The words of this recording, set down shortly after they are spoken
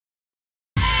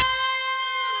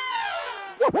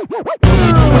Yeah.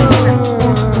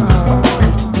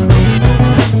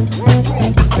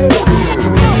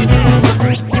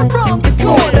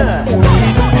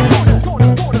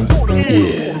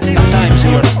 Sometimes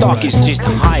your stock is just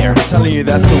higher. I'm telling you,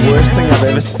 that's the worst thing I've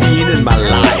ever seen in my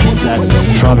life.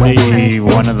 That's probably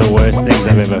one of the worst things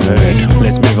I've ever heard.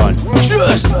 Let's move on.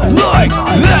 Just like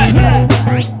that.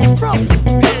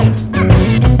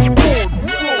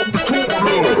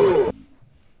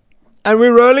 And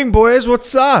we're rolling, boys.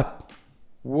 What's up?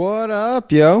 What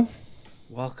up, yo?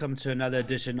 Welcome to another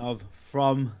edition of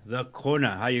From the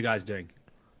Corner. How you guys doing?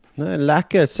 No,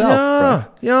 lack yourself,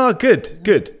 Yeah,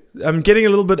 good. I'm getting a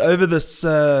little bit over this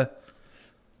the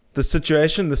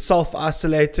situation, the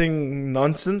self-isolating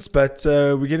nonsense, but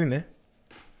we're getting there.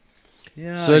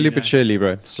 Yeah, Slowly but surely,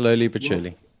 bro. Slowly but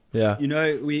surely. Yeah. You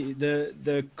know,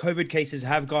 the COVID cases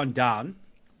have gone down,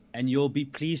 and you'll be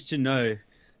pleased to know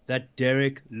that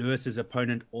Derek Lewis's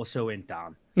opponent also went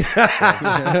down.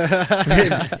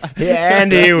 Yeah,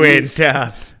 and he went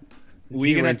down.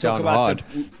 We're gonna went talk down about hard.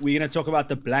 we're gonna talk about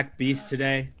the Black Beast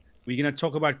today. We're gonna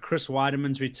talk about Chris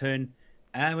Weideman's return,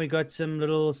 and we got some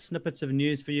little snippets of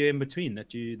news for you in between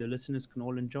that the listeners can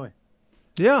all enjoy.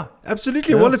 Yeah,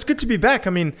 absolutely. Well, it's good to be back.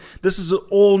 I mean, this is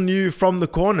all new from the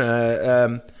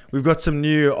corner. We've got some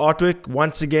new artwork.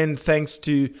 Once again, thanks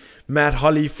to Matt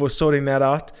Holly for sorting that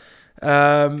out.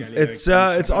 It's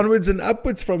onwards and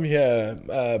upwards from here,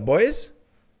 boys.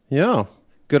 Yeah.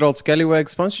 Good old Scallywag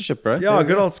sponsorship, bro. Yeah,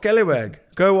 good old Scallywag.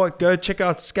 Go check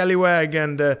out Scallywag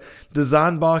and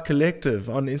Design Bar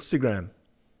Collective on Instagram.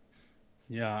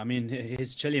 Yeah, I mean,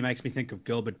 his chili makes me think of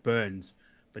Gilbert Burns,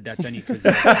 but that's only because.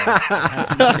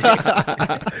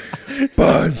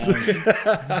 Burns.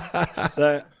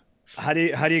 So, how do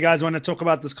you guys want to talk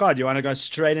about this card? You want to go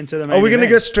straight into the main Are we going to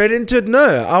event? go straight into it?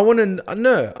 No,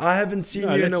 I haven't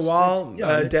seen you in a while,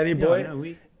 Danny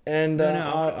boy. And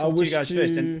I wish wish you guys to.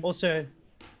 first. And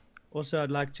also,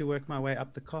 I'd like to work my way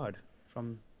up the card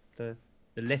from the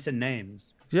lesser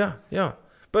names. Yeah.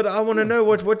 But I want to know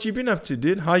what you've been up to,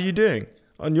 dude. How you doing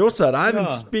on your side? I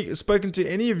haven't spoken to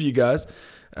any of you guys.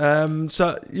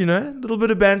 So, a little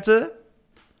bit of banter.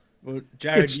 Well,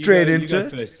 Jared, Get straight you into go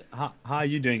it. first. How are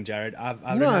you doing, Jared? I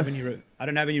don't have any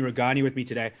Regani with me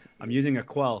today. I'm using a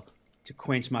quell to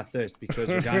quench my thirst because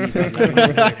Regani's not letting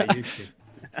me like I used to.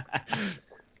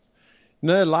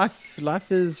 No,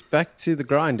 life is back to the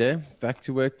grind, eh? Back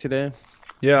to work today.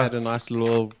 Yeah. Had a nice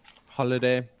little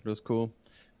holiday. It was cool.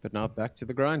 But now back to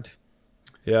the grind.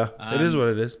 Yeah, it is what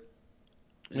it is.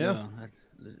 Yeah.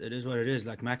 It is what it is,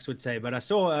 like Max would say. But I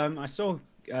saw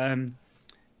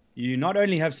you not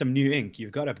only have some new ink,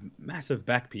 you've got a massive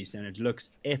back piece, and it looks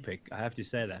epic. I have to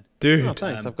say that. Dude. Oh,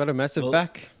 thanks. I've got a massive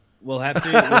back. We'll have to.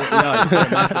 You've got a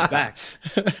massive back.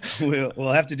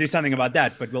 We'll have to do something about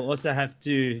that, but we'll also have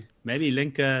to maybe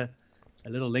link a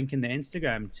little link in the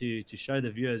Instagram to show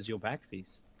the viewers your back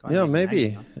piece. Yeah,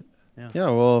 maybe. Yeah,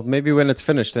 well, maybe when it's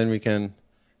finished, then we can.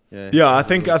 Yeah, I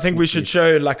think we should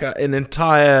show like an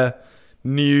entire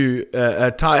new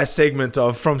entire segment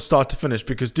of from start to finish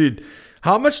because, dude,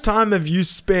 how much time have you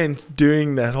spent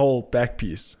doing that whole back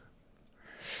piece?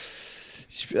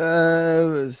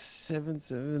 7,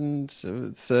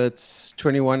 so it's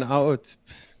 21 hours.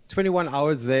 21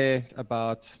 hours there,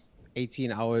 about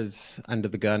 18 hours under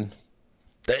the gun.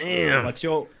 Damn.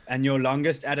 Your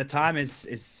longest at a time is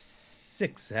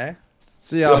 6, eh?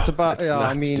 So yeah, it's about that's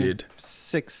nuts, dude.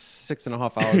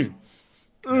 6.5 hours.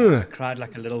 I cried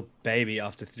like a little baby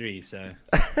after 3, so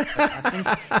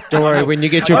Don't worry, when you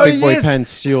get your big boy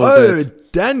pants, you'll do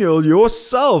it. Daniel, you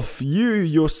yourself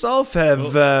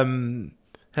have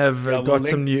got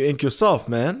some new ink yourself,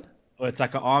 man. Or it's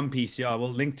like an arm piece. Yeah,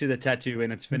 we'll link to the tattoo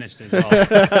when it's finished as well.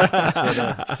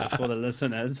 just for the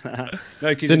listeners.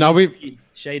 No, So now we've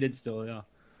shaded still. Yeah.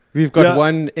 We've got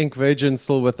one ink virgin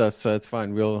still with us, so it's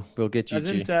fine. We'll get you.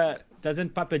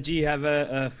 Doesn't Papa G have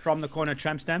a from the corner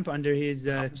tramp stamp under his?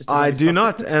 I do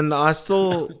not, and I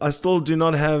still do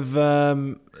not have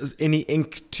any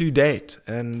ink to date,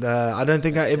 and I don't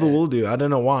think I ever will do. I don't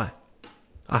know why.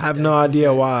 I have no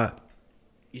idea why.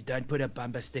 You don't put a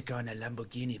bumper sticker on a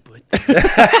Lamborghini, but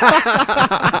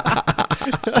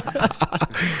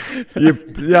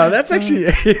yeah, that's actually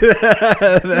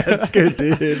that's good,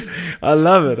 dude. I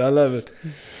love it.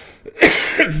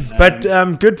 But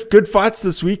good fights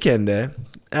this weekend, eh?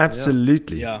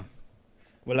 Absolutely. Yeah.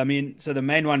 Well, I mean, so the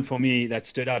main one for me that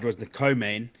stood out was the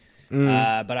co-main.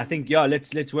 But I think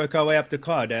let's work our way up the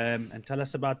card and tell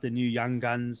us about the new young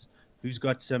guns. Who's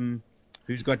got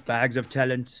bags of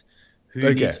talent?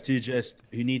 Who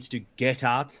needs to get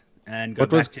out and go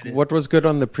back to the... What was good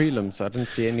on the prelims? I didn't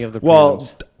see any of the prelims. Well,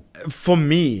 for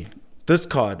me, This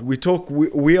card. We talking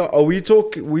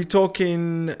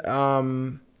A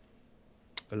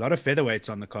lot of featherweights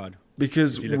on the card.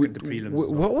 because If you look at the prelims as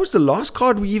well. what was the last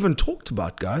card we even talked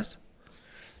about, guys?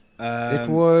 It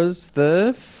was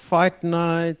the fight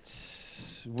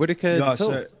night Whitaker. Yeah,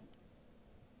 Till. so,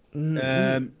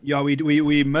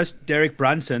 we missed Derek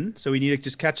Brunson, so we need to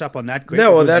just catch up on that quick.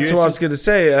 No, well, It was that's what I was UFC going to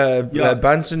say.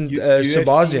 Bunsen,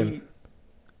 Shabazian.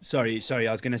 Sorry,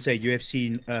 I was going to say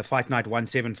UFC Fight Night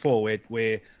 174,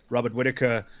 where Robert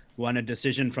Whitaker won a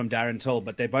decision from Darren Till,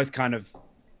 but they both kind of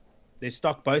their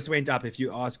stock both went up. If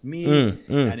you ask me,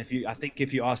 and I think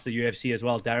if you ask the UFC as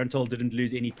well, Darren Till didn't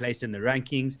lose any place in the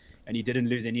rankings, and he didn't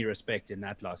lose any respect in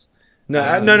that loss.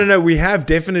 No. We have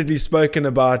definitely spoken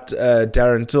about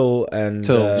Darren Till and and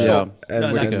No,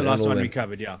 that's the and last all one them. we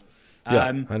covered. Yeah,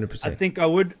 Yeah, 100%. I think I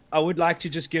would like to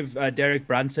just give Derek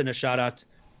Brunson a shout out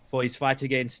for his fight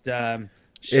against Edmund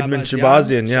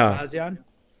Shabazian, yeah.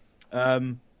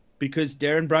 Because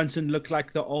Darren Brunson looked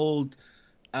like the old.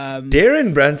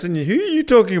 Darren Brunson, who are you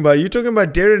talking about? You're talking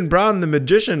about Darren Brown, the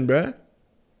magician, bruh.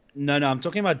 No, I'm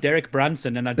talking about Derek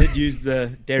Brunson, and I did use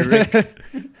the Derek,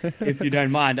 if you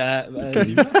don't mind.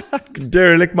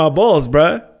 Derek my balls,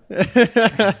 bruh.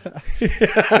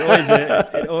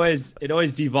 It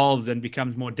always devolves and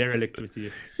becomes more derelict with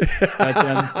you.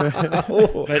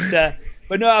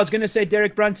 But no, I was going to say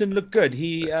Derek Brunson looked good.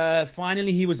 He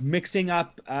finally he was mixing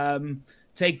up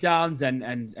takedowns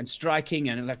and striking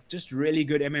and like just really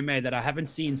good MMA that I haven't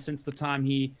seen since the time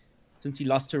since he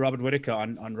lost to Robert Whitaker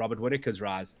on Robert Whitaker's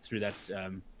rise through that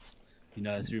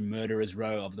through Murderer's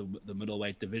Row of the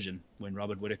middleweight division when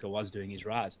Robert Whitaker was doing his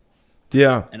rise.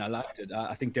 Yeah. And I liked it.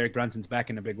 I think Derek Brunson's back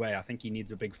in a big way. I think he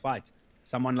needs a big fight.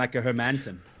 Someone like a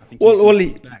Hermanson. I think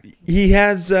he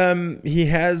has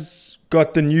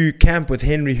got the new camp with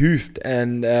Henry Hooft,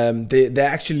 and they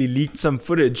actually leaked some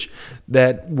footage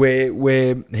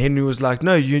where Henry was like,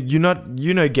 "No, you're not,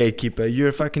 gatekeeper. You're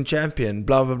a fucking champion."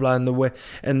 Blah blah blah. And the way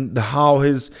and how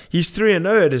he's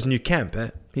 3-0 at his new camp.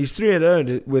 He's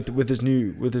 3-0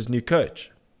 with his new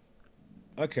coach.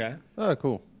 Okay. Oh,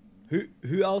 cool.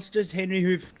 Who else does Henry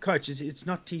Hooft coach? It's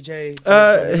not TJ.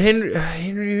 Henry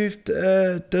Hooft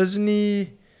doesn't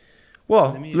he?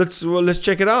 Well, let's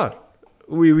check it out.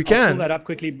 We can. I'll pull that up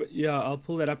quickly, but I'll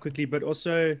pull that up quickly. But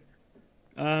also,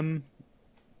 I mean,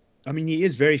 he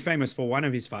is very famous for one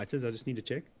of his fighters. I just need to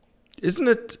check. Isn't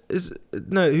it?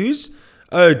 Who's?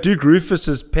 Oh, Duke Rufus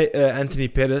is Anthony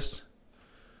Pettis.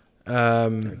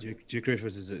 Duke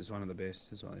Rufus is one of the best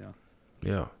as well.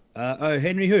 Yeah.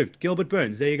 Henry Hooft, Gilbert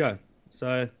Burns. There you go.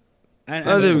 So, and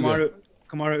there we go.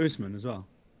 Kamaru Usman as well.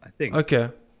 I think. Okay.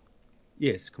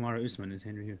 Yes, Kamaru Usman is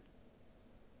Henry Hooft.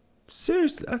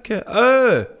 Seriously? Okay.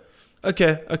 Oh.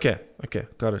 Okay.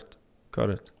 Got it.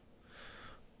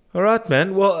 All right,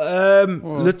 man. Well,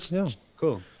 let's. Yeah.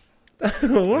 Cool.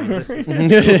 This is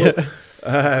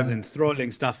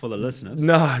enthralling stuff for the listeners.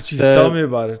 No, jeez, tell me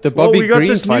about it. The Bobby we got Green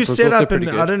this fight new was also setup, pretty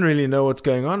and good. I don't really know what's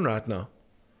going on right now.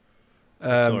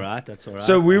 That's all right.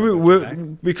 So we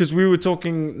because we were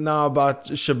talking now about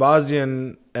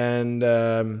Shabazian and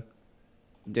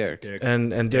Derek.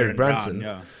 and Derek Brunson.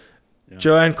 Brown, yeah.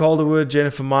 Joanne Calderwood,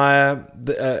 Jennifer Meyer.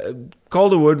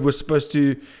 Calderwood was supposed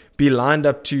to be lined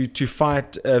up to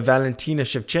fight Valentina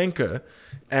Shevchenko,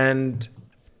 and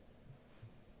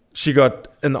she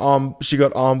got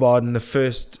armbarred in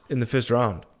the first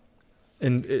round.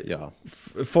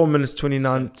 4 minutes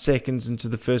 29 seconds into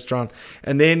the first round,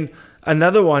 and then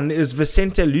another one is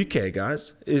Vicente Luque,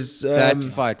 guys.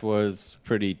 That fight was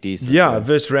pretty decent. Yeah,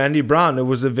 versus Randy Brown. It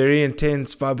was a very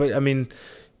intense fight, but I mean,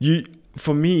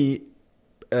 for me,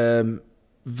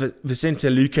 Vicente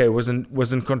Luque was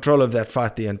in control of that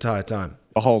fight the entire time.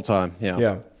 The whole time.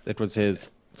 Yeah. It was his.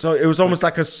 So it was almost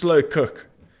like a slow cook.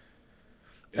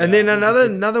 And then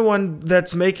another one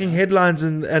that's making headlines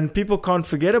and people can't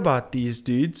forget about these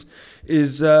dudes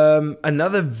is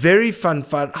another very fun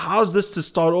fight. How's this to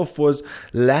start off? Was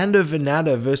Lando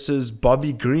Venata versus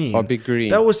Bobby Green. Bobby Green.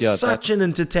 That was such an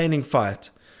entertaining fight.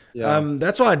 Yeah.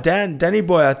 That's why Danny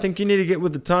boy, I think you need to get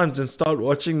with the times and start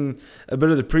watching a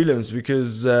bit of the prelims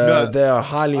because they are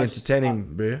highly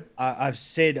entertaining, bro. I've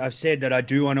said that I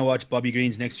do want to watch Bobby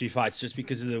Green's next few fights just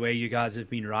because of the way you guys have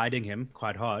been riding him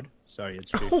quite hard. Sorry, it's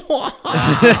true. Oh,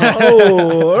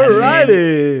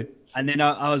 alrighty. And then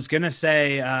I was gonna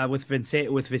say with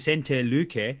Vicente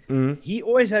Luque, he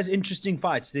always has interesting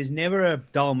fights. There's never a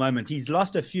dull moment. He's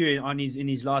lost a few in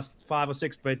his last 5 or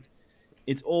 6, but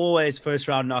it's always first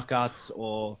round knockouts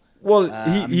or. Well,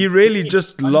 he really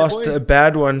just lost a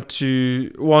bad one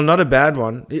to. Well, not a bad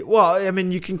one. I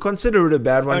mean, you can consider it a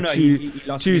bad one he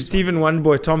lost to his Stephen One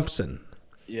Boy Thompson.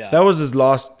 Yeah. That was his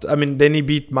last. I mean, then he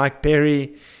beat Mike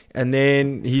Perry, and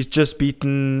then he's just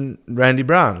beaten Randy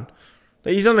Brown.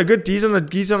 He's on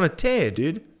a tear,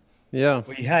 dude. Yeah.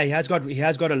 Well, yeah, he has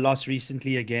got a loss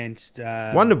recently against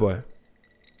Wonderboy.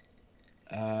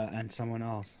 And someone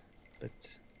else. But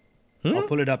Hmm? I'll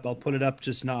pull it up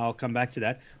just now. I'll come back to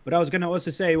that. But I was going to also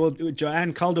say, well,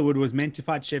 Joanne Calderwood was meant to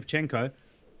fight Shevchenko.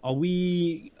 Are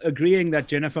we agreeing that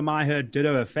Jennifer Maia did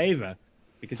her a favor?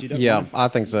 Because you don't Yeah, want to, I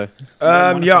think so. you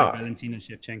don't want to Yeah. fight Valentina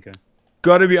Shevchenko.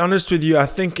 Got to be honest with you. I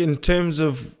think in terms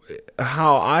of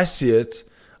how I see it,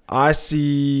 I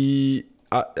do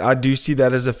see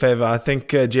that as a favor. I think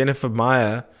Jennifer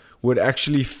Maia would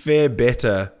actually fare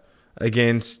better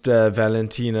against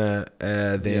Valentina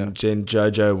than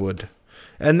Jojo would.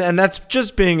 And that's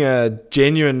just being a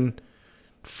genuine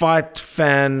fight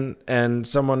fan and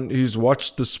someone who's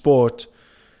watched the sport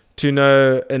to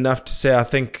know enough to say I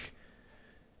think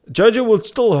Jojo will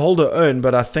still hold her own,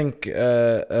 but I think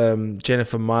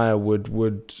Jennifer Maia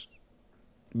would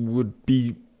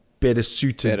be better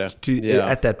suited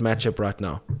at that matchup right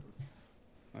now.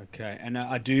 Okay, and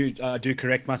I do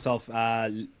correct myself.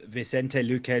 Vicente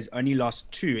Luque only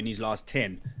lost 2 in his last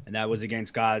 10, and that was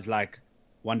against guys like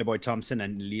Wonderboy Thompson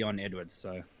and Leon Edwards.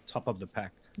 So top of the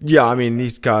pack. Yeah, I mean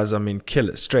these guys,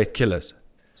 killers, straight killers.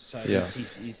 So Yeah.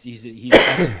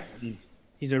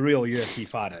 he's a real UFC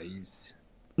fighter. He's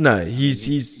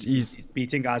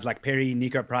beating guys like Perry,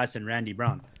 Nico Price, and Randy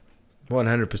Brown.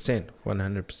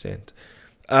 100%.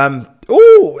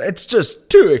 Oh, it's just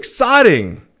too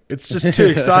exciting. It's just too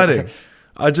exciting.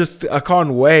 I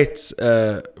can't wait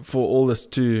for all this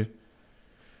to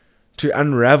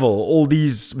unravel, all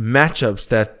these matchups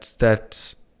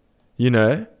that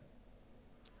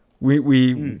we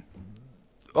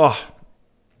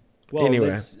Well,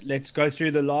 anyway. let's go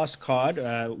through the last card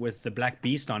with the Black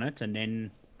Beast on it, and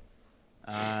then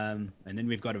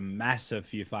we've got a massive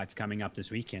few fights coming up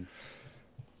this weekend.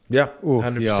 Yeah, Ooh,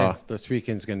 100%. yeah, this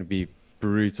weekend's going to be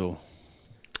brutal.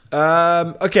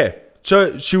 Okay,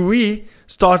 so should we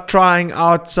start trying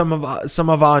out some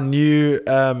of our new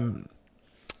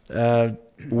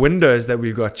windows that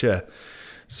we've got here?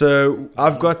 So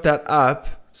I've got that up.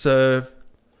 So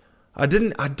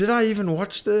did I even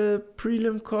watch the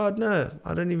prelim card? No,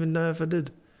 I don't even know if I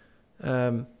did.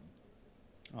 Oh,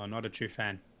 not a true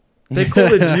fan. They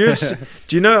call it UFC.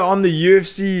 Do you know on the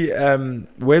UFC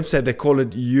website they call it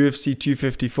UFC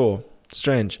 254?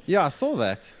 Strange. Yeah, I saw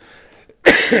that.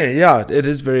 Yeah, it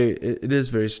is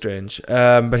very strange.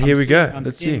 But here we go.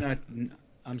 Let's see.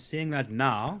 I'm seeing that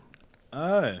now.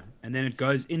 Oh, and then it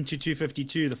goes into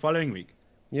 252 the following week.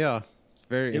 Yeah, it's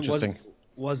very interesting.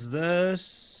 Was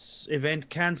this event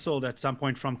cancelled at some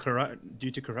point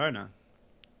due to Corona?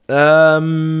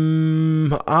 I'm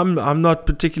not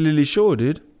particularly sure,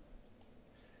 dude.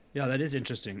 Yeah, that is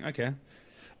interesting. Okay.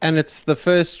 And it's the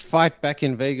first fight back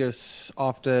in Vegas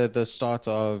after the start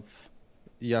of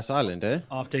Yas Island, eh?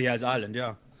 After Yas Island,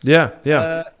 yeah.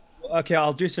 Yeah. Okay,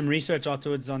 I'll do some research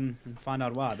afterwards and find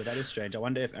out why, but that is strange. I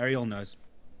wonder if Ariel knows.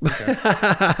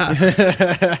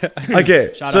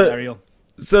 Okay. Shout out Ariel.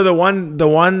 So the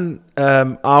one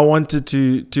I wanted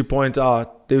to point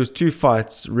out, there was 2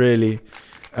 fights really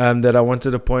that I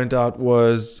wanted to point out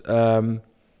was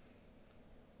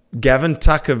Gavin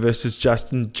Tucker versus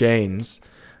Justin James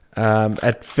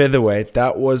at featherweight.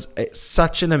 That was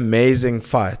such an amazing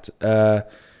fight.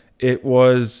 It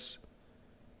was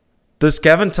this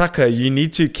Gavin Tucker. You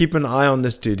need to keep an eye on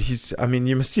this dude. You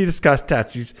must see this guy's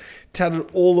tats. He's tatted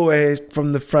all the way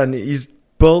from the front. He's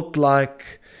built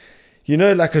like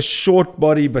a short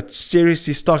body, but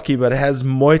seriously stocky, but has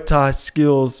Muay Thai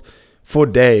skills for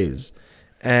days.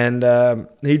 And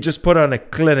he just put on a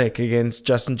clinic against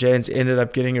Justin James, ended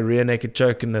up getting a rear naked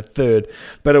choke in the 3rd.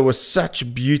 But it was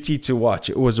such beauty to watch.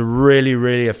 It was really,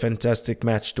 really a fantastic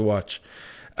match to watch.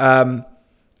 Then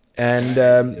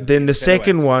the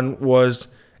second one was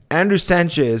Andrew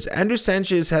Sanchez. Andrew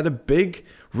Sanchez had a big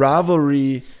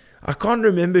rivalry. I can't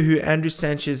remember who Andrew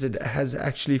Sanchez has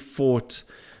actually fought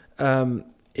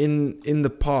in the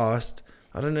past.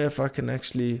 I don't know if I can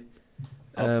actually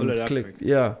I'll pull it up click. quick.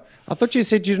 Yeah. I thought you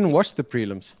said you didn't watch the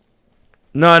prelims.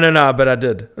 No, but I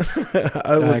did.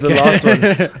 It was the last one.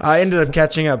 I ended up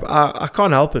catching up. I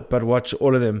can't help it but watch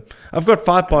all of them. I've got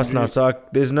Fight Pass now, so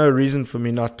there's no reason for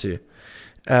me not to.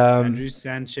 Andrew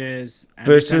Sanchez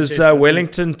versus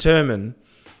Wellington Turman.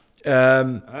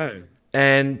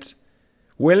 And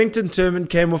Wellington Turman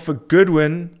came off a good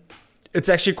win. It's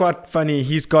actually quite funny.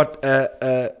 He's got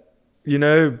Conor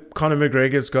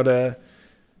McGregor's got a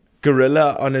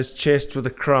gorilla on his chest with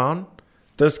a crown.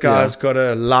 This guy's got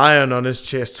a lion on his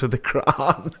chest with a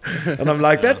crown. And I'm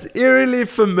like, that's eerily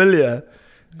familiar.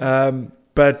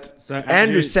 But So,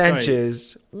 Andrew sorry.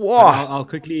 Sanchez, I'll, wow, I'll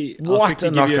quickly. what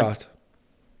a knockout!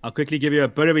 I'll quickly give you a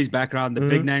bit of his background. The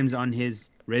big names on his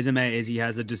resume is he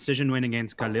has a decision win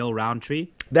against Khalil Roundtree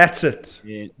That's it.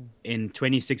 in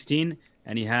 2016,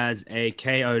 and he has a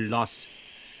KO loss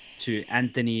to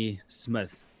Anthony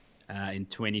Smith in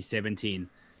 2017.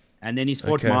 And then he's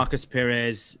fought Okay. Marcus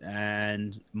Perez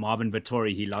and Marvin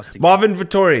Vittori. He lost against. Marvin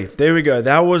Vittori, there we go.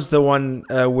 That was the one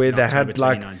where they October had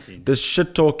like 2019. the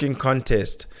shit talking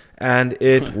contest, and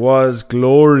it was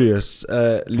glorious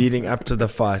leading up to the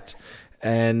fight,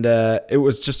 and it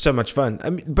was just so much fun. I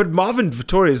mean, but Marvin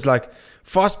Vittori is like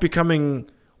fast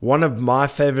becoming one of my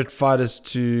favorite fighters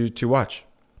to watch.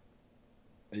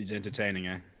 He's entertaining,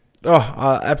 eh? Oh,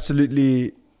 I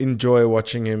absolutely enjoy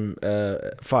watching him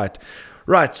fight.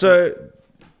 Right, so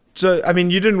I mean,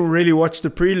 you didn't really watch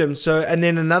the prelims, so and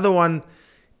then another one,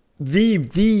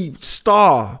 the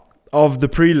star of the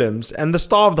prelims and the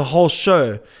star of the whole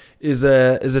show is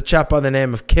a chap by the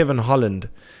name of Kevin Holland,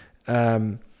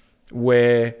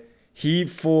 where he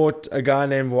fought a guy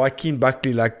named Joaquin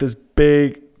Buckley, like this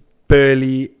big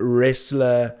burly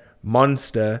wrestler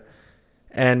monster,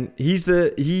 and he's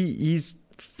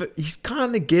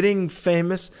kind of getting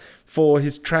famous for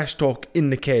his trash talk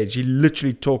in the cage. He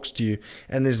literally talks to you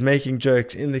and is making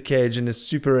jokes in the cage and is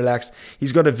super relaxed.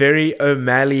 He's got a very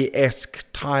O'Malley-esque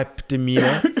type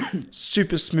demeanor,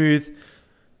 super smooth,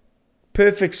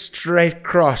 perfect straight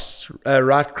cross,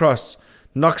 right cross,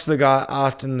 knocks the guy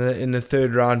out in the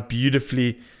third round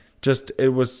beautifully. Just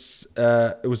it was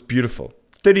beautiful.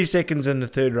 30 seconds in the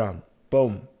third round,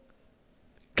 boom,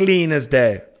 clean as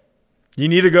day. You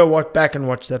need to go back and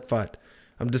watch that fight.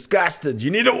 I'm disgusted. You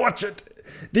need to watch it.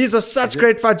 These are such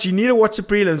great fights. You need to watch the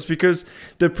prelims, because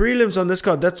the prelims on this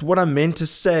card, that's what I meant to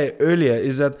say earlier,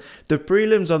 is that the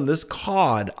prelims on this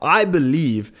card, I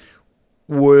believe,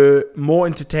 were more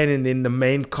entertaining than the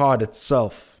main card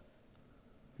itself.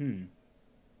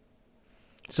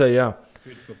 So, yeah.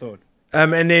 Food for thought.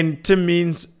 And then Tim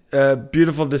Means,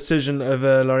 beautiful decision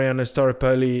over Laureano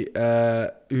Staropoli,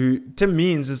 who Tim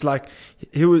Means is like,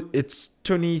 it's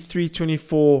 23,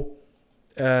 24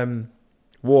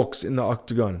 walks in the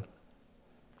octagon.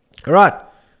 All right,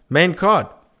 main card.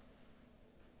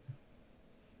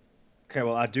 Okay,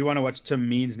 well, I do want to watch Tim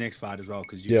Means' next fight as well,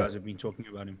 because you guys have been talking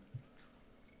about him.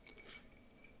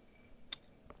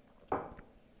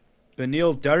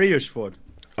 Benil Dariush fought.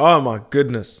 Oh my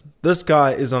goodness, this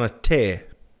guy is on a tear.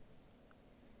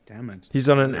 Damn it. He's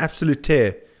on an absolute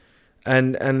tear,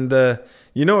 and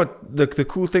you know what the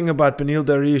cool thing about Benil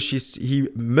Dariush is, he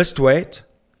missed weight.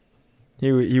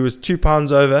 He was 2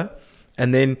 pounds over,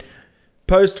 and then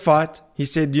post fight he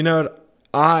said, you know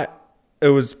what, it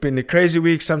was been a crazy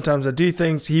week. Sometimes I do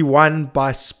things. He won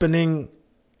by spinning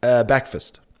back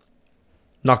fist,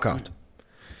 knockout,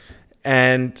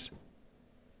 and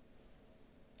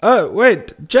oh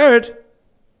wait, Jared.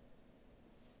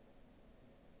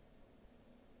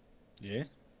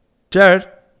 Yes? Jared,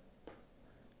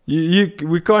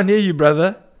 we can't hear you,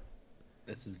 brother.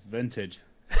 This is vintage.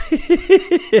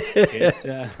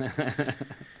 Yeah,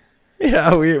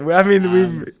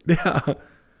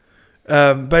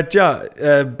 but yeah,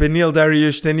 Benil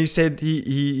Dariush. Then he said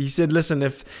he said, listen,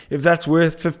 if that's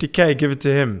worth 50K, give it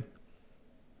to him,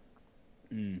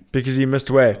 because he missed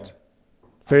weight.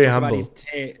 Very humble.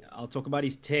 I'll talk about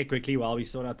his tear quickly while we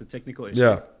sort out the technical issues.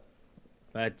 Yeah.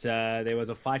 But there was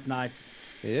a fight night.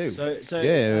 Yeah. So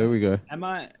There we go. Am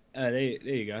I? There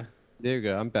you go. There you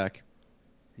go. I'm back.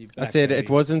 You're I back, said baby. it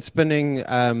wasn't spinning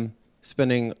back.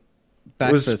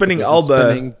 It was fist, spinning a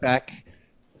elbow. Spinning back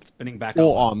Spinning back.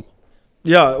 forearm.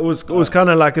 Yeah, it was kind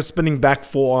of like a spinning back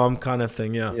forearm kind of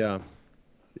thing. Yeah. Yeah.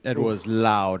 It was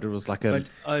loud. It was like a But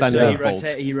so thunderbolt.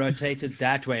 he rotated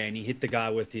that way and he hit the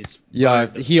guy with his. Yeah,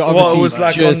 he Well, obviously it was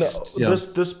like just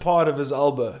on this part of his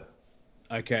elbow.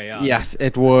 Okay, yeah. Yes,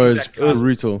 it was It was-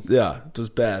 brutal. Yeah, it was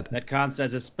bad. That counts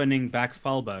as a spinning back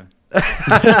falbo.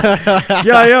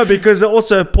 Yeah, because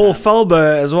also Paul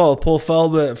Felber as well. Paul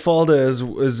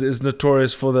Felder is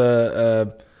notorious for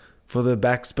the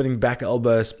back spinning back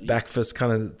elbow, back fist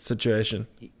kind of situation.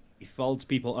 He folds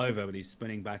people over with his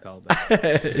spinning back elbow.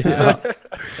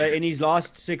 So in his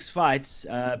last 6 fights,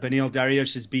 Benil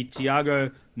Dariush has beat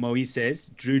Thiago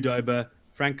Moises, Drew Dober,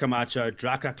 Frank Camacho,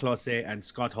 Draka Klose, and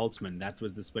Scott Holtzman. That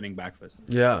was the spinning back fist.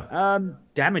 Yeah.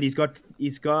 Damn it,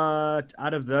 he's got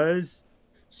out of those.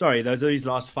 Sorry, those are his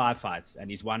last 5 fights, and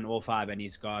he's won all 5, and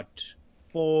he's got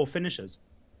 4 finishes.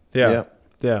 Yeah.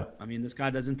 Yeah. I mean, this guy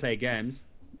doesn't play games,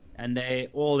 and they're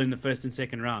all in the first and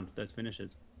second round. Those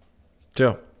finishes.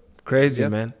 Sure. Crazy,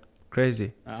 Yep. man.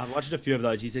 Crazy. I've watched a few of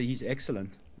those. He's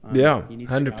excellent. Yeah, He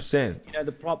needs to go. 100%. You know,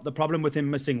 the problem with him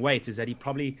missing weight is that he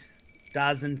probably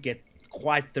doesn't get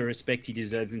quite the respect he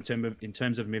deserves in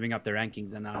terms of moving up the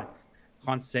rankings. And I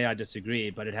can't say I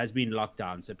disagree, but it has been locked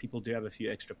down, so people do have a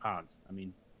few extra pounds. I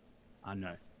mean, I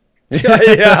know.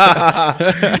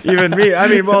 Yeah, even me. I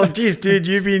mean, well, geez, dude,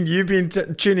 you've been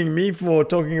tuning me for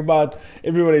talking about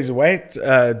everybody's weight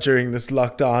during this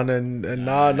lockdown, and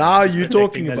now you're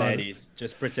talking the about ladies.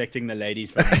 Just protecting the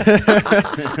ladies.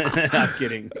 I'm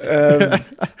kidding.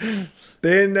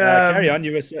 Then Carry on.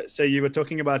 You were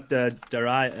talking about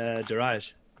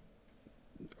Daraj.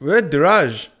 we're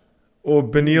Diraj or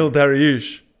Benil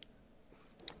Dariush.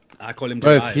 I call him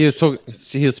Both.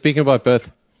 Daraj. He was speaking about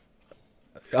both.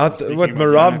 What about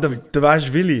Marab Yana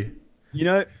Davashvili? You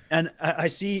know, and I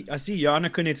see Yana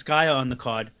Kunitskaya on the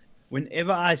card.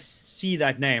 Whenever I see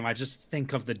that name, I just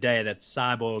think of the day that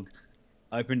Cyborg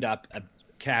opened up a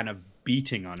can of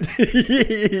beating on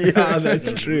it. Yeah,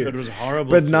 that's true. It was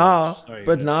horrible. But to now, watch.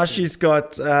 Sorry, now she's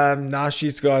got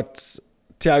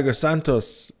Thiago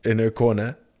Santos in her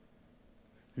corner.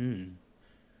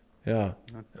 Yeah,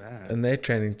 not bad. and they're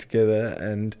training together.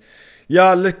 And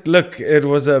yeah, look, it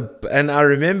was and I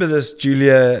remember this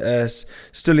Julia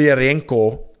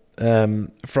Stoliarenko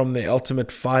from the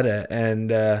Ultimate Fighter, and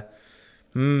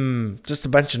just a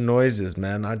bunch of noises,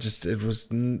 man. It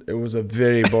was a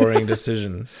very boring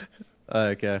decision.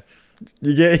 Okay.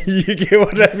 You get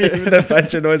what I mean with a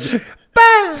bunch of noises.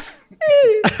 Bah!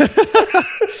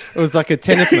 It was like a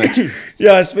tennis match.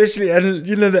 Yeah, especially, and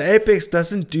you know, the Apex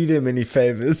doesn't do them any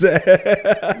favors. No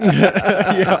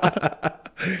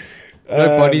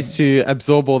bodies to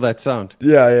absorb all that sound.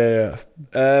 Yeah.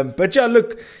 But yeah,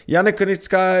 look, Yana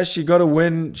Kunitskaya, she got a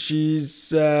win. She's,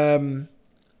 but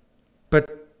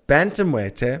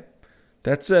bantamweight,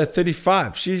 that's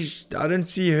 35. I don't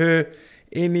see her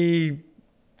any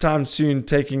time soon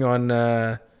taking on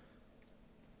the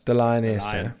Lioness.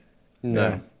 Lion.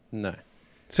 No.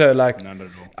 So like, Not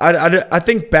at all. I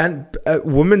think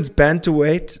women's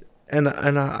bantamweight, and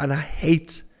I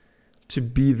hate to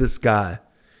be this guy,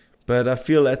 but I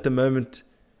feel at the moment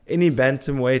any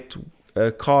bantamweight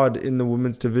card in the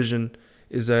women's division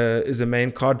is a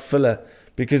main card filler,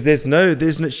 because there's no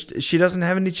she doesn't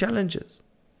have any challenges.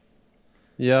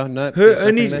 Yeah, no.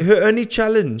 Her there's only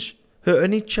challenge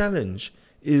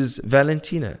is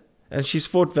Valentina, and she's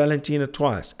fought Valentina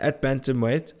twice at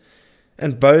bantamweight,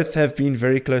 and both have been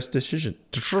very close decisions.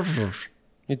 decisions.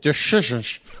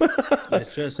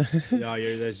 It's just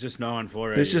there's just no one for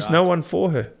her. There's just You're no right. one for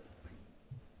her.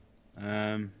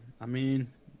 I mean,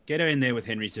 get her in there with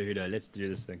Henry Cejudo. Let's do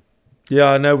this thing.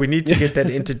 Yeah, no, we need to get that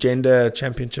intergender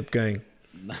championship going.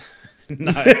 No.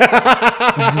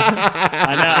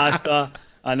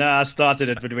 I know I started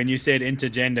it, but when you said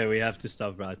intergender, we have to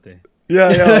stop right there.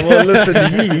 Yeah. Well, listen,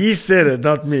 he said it,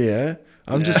 not me.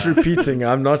 I'm just repeating.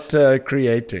 I'm not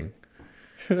creating.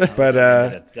 But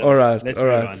all right. Let's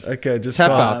move on. Okay, just Tap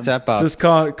calm. out, tap out. Just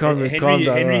calm down.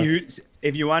 Henry, Right.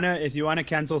 if you wanna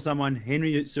cancel someone,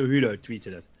 Henry Cejudo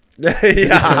tweeted it.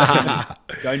 Yeah.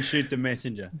 Don't shoot the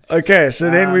messenger. Okay, so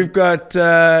then we've got we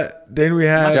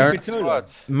have Darren Pitolo.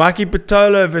 Swartz. Mikey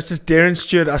Pitolo versus Darren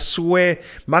Stewart. I swear,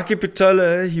 Mikey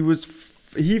Pitolo,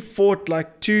 he fought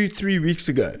like 2-3 weeks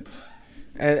ago,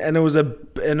 and it was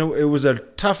a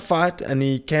tough fight, and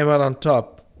he came out on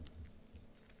top.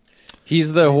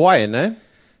 He's the Hawaiian, eh?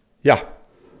 Yeah.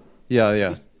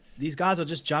 Yeah. These guys are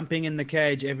just jumping in the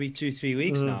cage every 2-3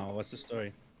 weeks now. What's the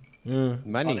story?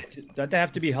 Money. Don't they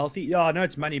have to be healthy? Yeah, I know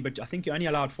it's money, but I think you're only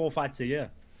allowed 4 fights a year.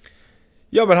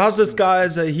 Yeah, but how's this guy?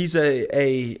 He's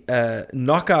a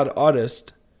knockout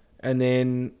artist, and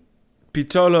then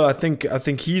Pitolo, I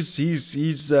think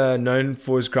he's known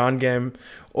for his ground game,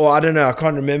 or I don't know, I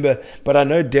can't remember, but I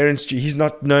know Darren Stewart. He's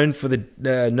not known for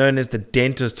known as the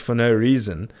dentist for no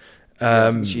reason.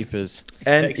 Cheapers.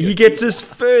 And he gets his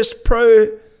first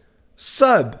pro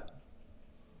sub.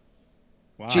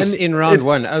 Wow. Just And in round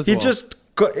one as He well. just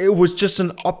got, it was just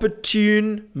an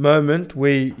opportune moment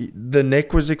where the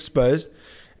neck was exposed,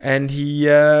 and he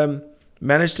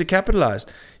managed to capitalize.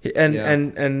 And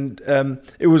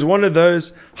it was one of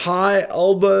those high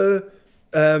elbow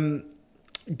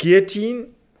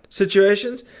guillotine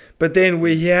situations, but then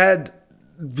where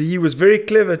he was very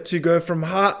clever to go from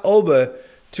high elbow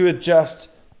to adjust,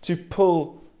 to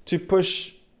pull, to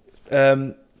push.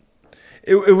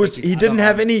 It was he didn't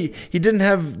have him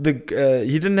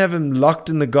locked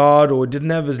in the guard, or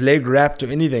didn't have his leg wrapped or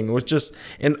anything. It was just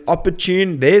an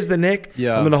opportune. There's the neck.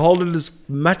 Yeah. I'm gonna hold it as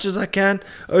much as I can.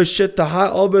 Oh shit, the high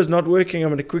elbow is not working. I'm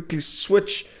gonna quickly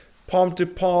switch palm to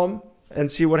palm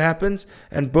and see what happens.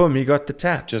 And boom, he got the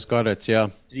tap. Just got it, yeah.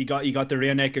 You got the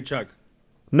rear naked choke.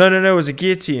 No, it was a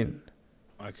guillotine.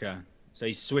 Okay. So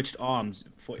he switched arms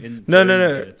for in.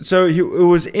 No. So it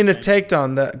was in a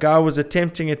takedown. The guy was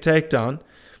attempting a takedown,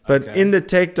 but Okay. in the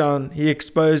takedown, he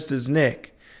exposed his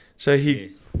neck. So he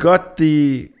Yes. got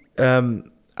the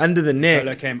under the neck.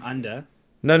 Solo came under.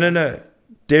 No.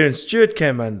 Darren Stewart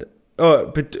came under. Oh,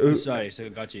 but Sorry, so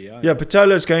got you. yeah,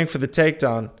 Patolo's going for the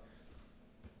takedown.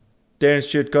 Darren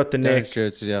Stewart got the neck,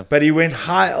 Yeah. but he went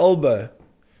high elbow.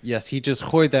 Yes, he just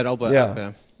hoyed that elbow Yeah.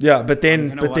 up. Yeah, but I'm then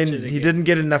gonna watch it he again. didn't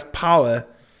get enough power,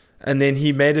 and then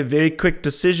he made a very quick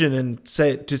decision and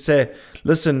say,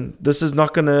 listen, this is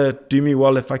not gonna do me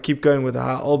well if I keep going with a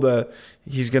high elbow.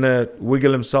 He's gonna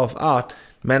wiggle himself out.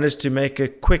 Managed to make a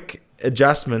quick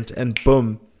adjustment, and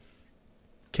boom,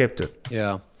 kept it.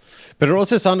 Yeah. But it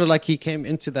also sounded like he came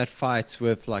into that fight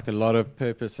with like a lot of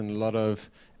purpose and a lot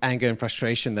of anger and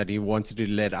frustration that he wanted to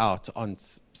let out on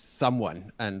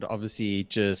someone. And obviously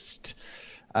just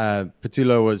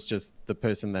Patulo was just the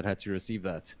person that had to receive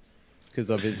that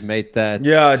because of his mate that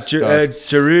Yeah, got-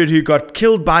 Giroud, who got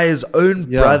killed by his own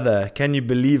Yeah. brother. Can you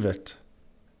believe it?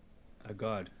 Oh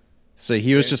God. So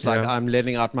he was just like, Yeah. I'm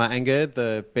letting out my anger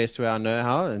the best way I know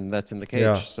how, and that's in the cage.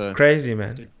 Yeah, So crazy,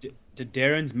 man. Did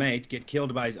Darren's mate get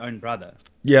killed by his own brother?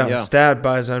 Yeah. Stabbed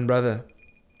by his own brother.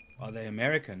 Are they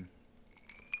American?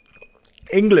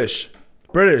 English,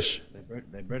 British.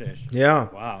 They're British. Yeah.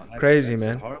 Wow. Crazy, that's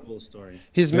man. A horrible story.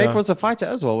 his mate Yeah. was a fighter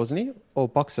as well, wasn't he? Or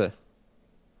boxer?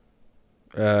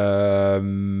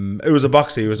 It was a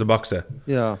boxer. He was a boxer.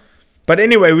 Yeah. But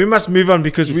anyway, we must move on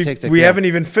because He's hectic, we yeah. haven't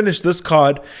even finished this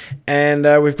card, and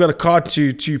we've got a card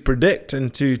to predict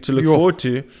and to look Yo. forward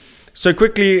to. So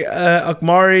quickly,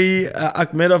 Akmari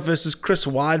Akhmedov versus Chris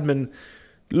Weidman.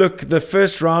 Look, the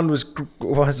first round was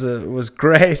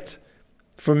great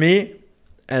for me,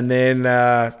 and then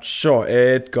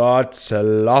it got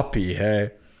sloppy.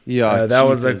 Hey, Yeah. that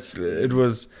Jesus.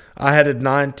 was. I had it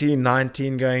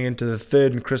 19-19 going into the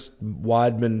third, and Chris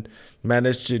Weidman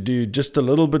managed to do just a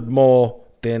little bit more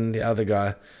than the other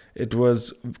guy. It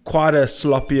was quite a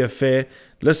sloppy affair.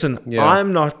 Listen, Yeah.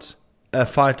 I'm not a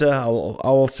fighter. I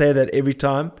will say that every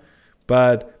time,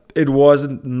 but it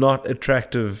wasn't not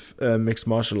attractive mixed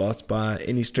martial arts by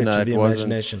any stretch No, of it the wasn't.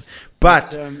 imagination.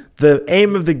 But the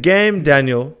aim of the game,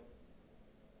 Daniel,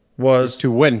 was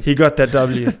To win. He got that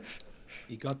W.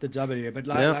 He got the W, but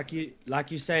Yeah.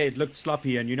 like you say, it looked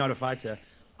sloppy, and you're not a fighter.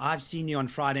 I've seen you on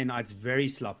Friday nights very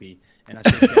sloppy, and I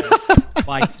said, "Gareth,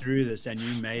 fight through this," and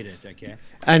you made it. Okay,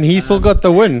 And he still got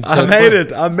the win. so I it's made fine.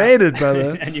 it. I made it,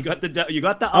 brother. and you got the you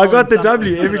got the. I L got in the some-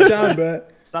 W every time, bro.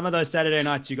 Some of those Saturday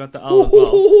nights, you got the L as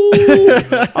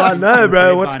well. I know, bro.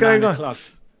 Played What's by going 9 on? o'clock.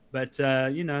 But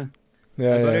you know,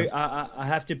 Yeah. I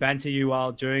have to banter you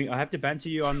I have to banter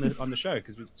you on the show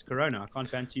because it's Corona. I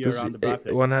can't banter you around the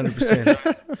birthday.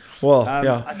 100%. Well,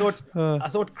 yeah. I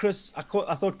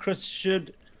thought Chris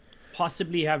should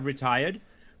possibly have retired,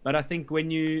 but I think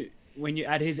when you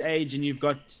at his age and you've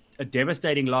got a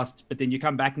devastating loss, but then you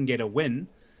come back and get a win,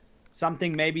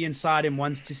 something maybe inside him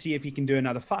wants to see if he can do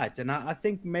another fight. And I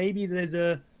think maybe there's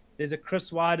a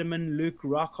Chris Weidman, Luke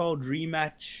Rockhold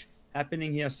rematch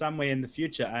happening here somewhere in the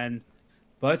future. And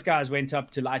both guys went up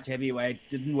to light heavyweight,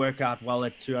 didn't work out well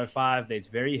at 205. There's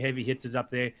very heavy hitters up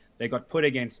there. They got put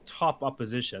against top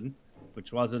opposition,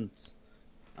 which wasn't.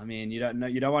 I mean, you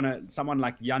don't want to someone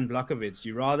like Jan Blachowicz.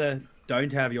 You rather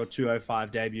don't have your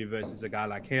 205 debut versus a guy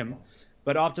like him.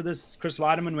 But after this, Chris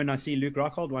Weidman, when I see Luke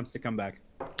Rockhold wants to come back.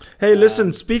 Hey,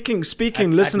 listen. Speaking.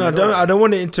 Listen, I don't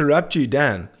want to interrupt you,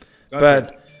 Dan, Go for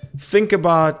but think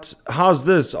about how's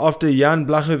this after Jan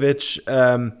Blachowicz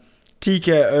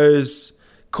TKO's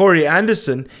Corey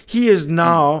Anderson.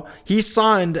 He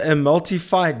signed a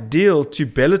multi-fight deal to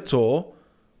Bellator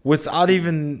without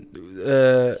even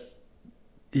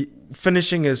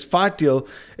finishing his fight deal.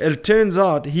 It turns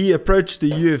out he approached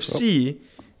the UFC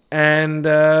and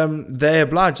they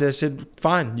obliged. They said,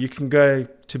 fine, you can go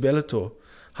to Bellator.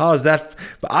 How is that?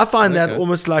 But I find that Okay.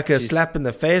 almost like a Jeez. slap in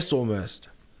the face almost.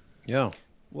 Yeah.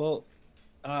 Well,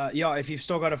 if you've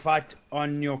still got a fight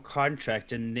on your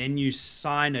contract and then you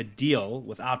sign a deal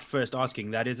without first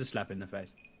asking, that is a slap in the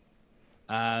face.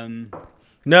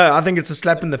 No, I think it's a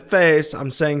slap in the face.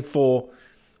 I'm saying for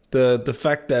the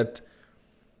fact that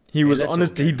he was that's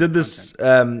honest. okay. He did this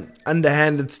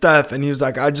underhanded stuff, and he was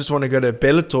like, "I just want to go to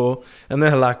Bellator," and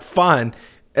they're like, "Fine,"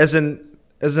 as in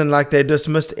like they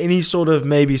dismissed any sort of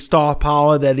maybe star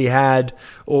power that he had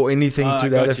or anything to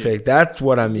that got you. effect. That's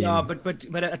what I mean. Yeah,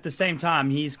 but at the same time,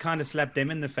 he's kind of slapped them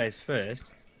in the face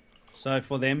first. So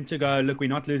for them to go, look, we're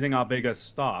not losing our biggest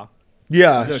star.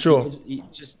 Yeah, Look, sure.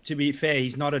 Just to be fair,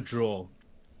 he's not a draw.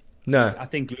 No, I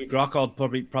think Luke Rockhold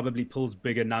probably pulls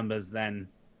bigger numbers than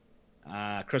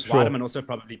Chris Sure. Weidman also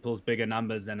probably pulls bigger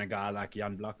numbers than a guy like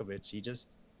Jan Blachowicz.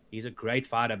 He's a great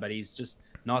fighter, but he's just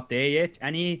not there yet.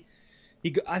 And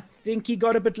I think he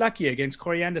got a bit lucky against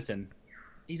Corey Anderson.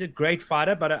 He's a great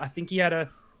fighter, but I think he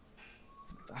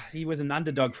was an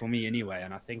underdog for me anyway.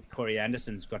 And I think Corey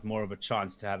Anderson's got more of a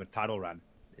chance to have a title run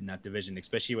in that division,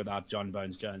 especially without John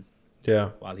Bones Jones Yeah.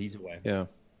 while he's away. Yeah.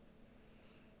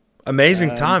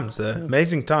 Amazing times,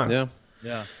 amazing times. Yeah.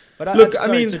 Yeah. But Look, sorry,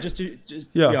 I mean, so just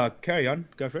yeah. carry on.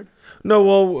 Go for it. No,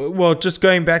 well, just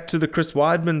going back to the Chris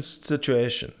Weidman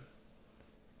situation.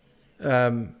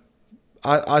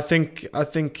 I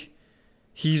think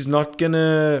he's not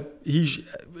gonna.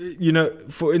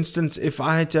 For instance, if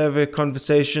I had to have a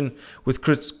conversation with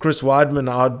Chris Weidman,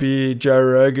 I'd be Joe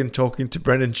Rogan talking to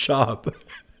Brendan Sharp.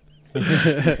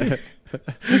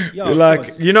 Yeah, of Like,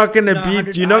 course. you're not gonna No,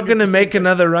 beat. You're not gonna 100%. make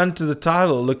another run to the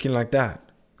title looking like that.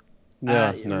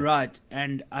 Yeah. No. Right.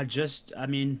 And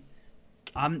I'm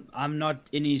not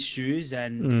in his shoes,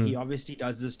 and he obviously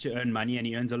does this to earn money, and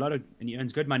he earns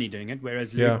good money doing it.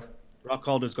 Whereas Luke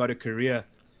Rockholder's got a career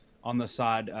on the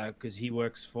side because he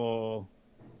works for.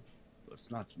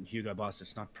 It's not Hugo Boss.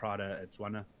 It's not Prada. It's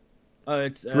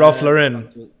it's Ralph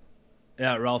Lauren.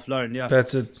 Yeah, Ralph Lauren. Yeah.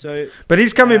 That's it. So But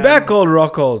he's coming back, old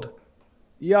Rockhold.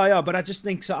 yeah. But I just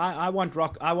think so. I want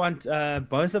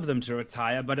both of them to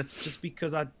retire, but it's just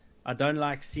because I don't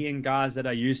like seeing guys that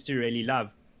I used to really love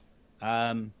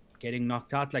getting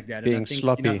knocked out like that. Being and I think,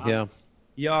 sloppy. Yeah.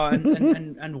 Yeah,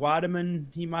 and Weideman,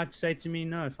 he might say to me,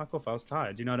 no, fuck off, I was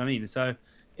tired. You know what I mean? So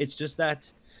it's just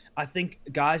that I think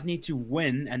guys need to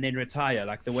win and then retire,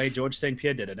 like the way George St.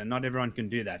 Pierre did it, and not everyone can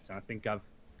do that. So I think I've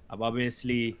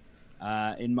obviously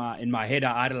in my head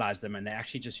I idolize them, and they're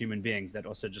actually just human beings that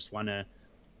also just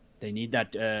they need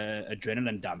that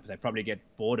adrenaline dump. They probably get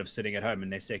bored of sitting at home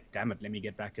and they say, damn it, let me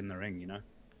get back in the ring, you know?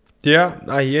 Yeah,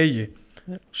 I hear you.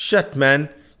 Shit, man.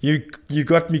 You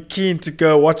got me keen to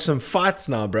go watch some fights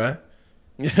now, bro.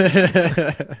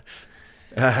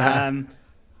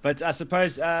 But I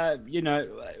suppose,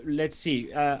 let's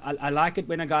see. I like it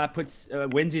when a guy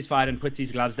wins his fight and puts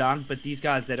his gloves down, but these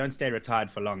guys, they don't stay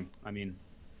retired for long. I mean,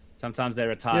 sometimes they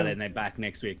retire and they're back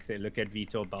next week. They look at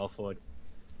Vitor Belfort.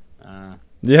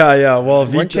 Yeah. Well,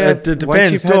 Once Vitor, it depends.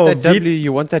 Once you've had though. that W,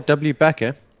 you want that W back,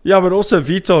 eh? Yeah, but also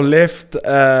Vitor left.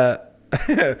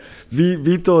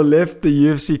 Vitor left the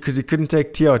UFC because he couldn't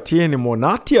take TRT anymore.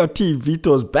 Now TRT,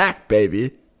 Vitor's back,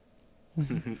 baby.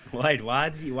 Wait, why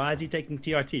is he taking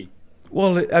TRT?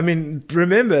 Well, I mean,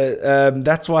 remember,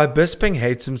 that's why Bisping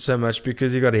hates him so much,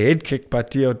 because he got a head kicked by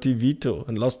TRT Vitor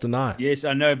and lost an eye. Yes,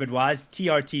 I know, but why is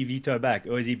TRT Vitor back?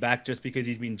 Or is he back just because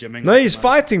he's been gymming? No, he's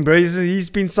fighting, bro. He's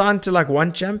been signed to like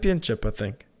one championship, I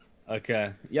think.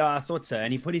 Okay. Yeah, I thought so.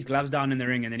 And he put his gloves down in the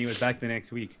ring and then he was back the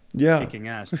next week. Yeah. Kicking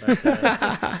ass. But,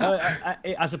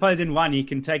 I suppose in one he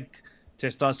can take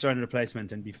testosterone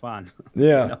replacement and be fine.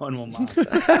 Yeah. No one will mind.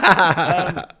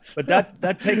 But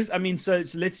that takes, so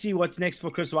let's see what's next for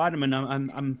Chris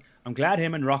Weidman. I'm glad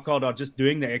him and Rockhold are just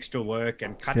doing the extra work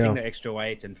and cutting the extra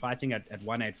weight and fighting at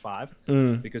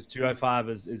 185 because 205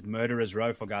 is murderer's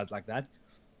row for guys like that.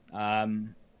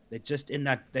 They're just in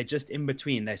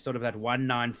between. They're sort of that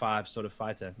 195 sort of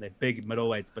fighter. They're big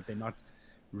middleweight, but they're not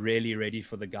really ready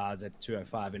for the guys at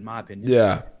 205, in my opinion.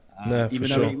 Yeah. No, for Even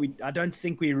sure. though I don't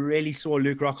think we really saw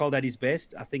Luke Rockhold at his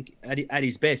best. I think at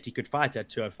his best he could fight at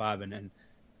 205 and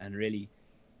really,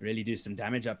 really do some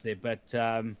damage up there. But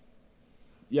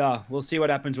we'll see what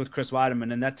happens with Chris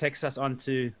Weidman, and that takes us on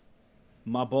to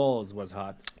my balls was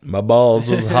hot. My balls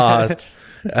was hot.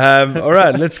 All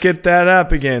right, let's get that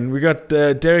up again. We got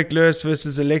Derek Lewis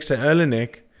versus Alexei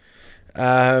Olenek.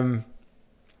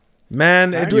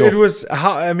 Man, it was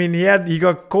how he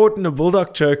got caught in a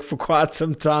bulldog choke for quite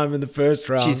some time in the first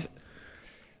round. Jeez.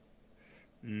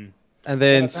 And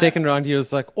then second round, he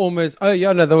was like almost. Oh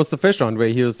yeah, no, that was the first round where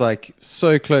he was like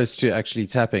so close to actually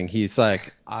tapping. He's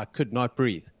like, I could not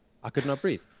breathe until that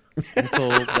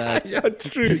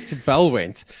bell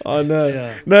went. Oh no,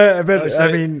 Yeah. no, but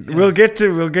we'll get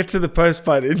to the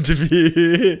post-fight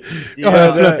interview.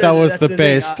 That was That's the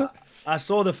best. thing. I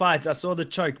saw the fight, I saw the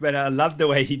choke, but I loved the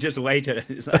way he just waited.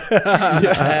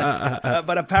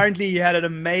 But apparently he had an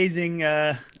amazing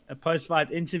a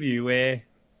post-fight interview where,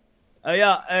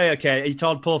 he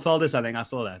told Paul Felder something. I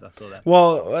saw that.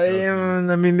 Well,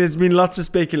 there's been lots of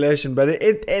speculation, but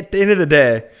at the end of the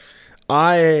day,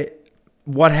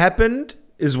 what happened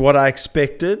is what I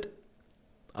expected.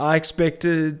 I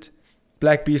expected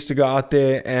Black Beast to go out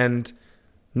there and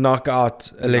knock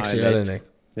out Alexei Olenek.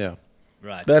 Yeah.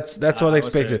 Right. That's what I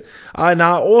expected. I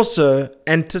also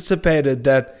anticipated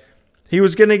that he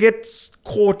was going to get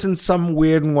caught in some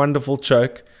weird and wonderful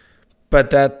choke,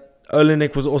 but that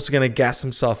Olenek was also going to gas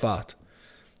himself out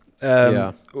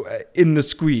in the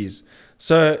squeeze.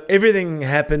 So everything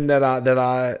happened that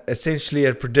I essentially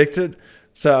had predicted.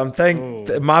 So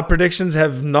my predictions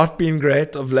have not been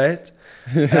great of late.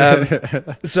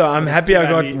 So I'm happy I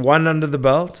got one under the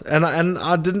belt, and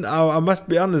I didn't. I must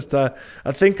be honest. I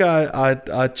think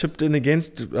I chipped in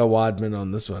against Weidman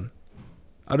on this one.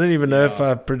 I don't even know if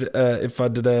I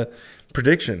did a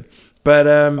prediction, but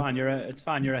it's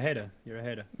fine. You're a header.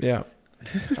 Yeah,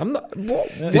 I'm not.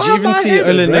 Did you even see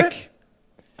Olenek?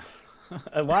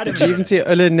 Did you even see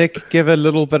Olenek give a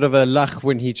little bit of a luck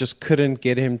when he just couldn't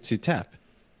get him to tap?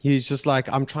 He's just like,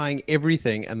 I'm trying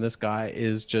everything, and this guy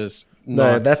is just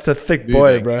no. That's a thick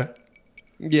boy, bro.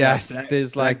 Yes,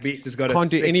 there's like Beast has got can't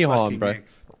do any harm, bro.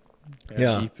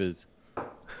 Yeah. Cheapers.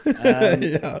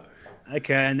 Yeah.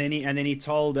 Okay, and then he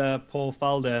told Paul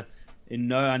Felder in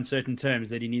no uncertain terms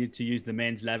that he needed to use the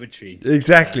men's lavatory.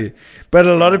 Exactly. But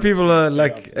a lot of people are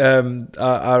like,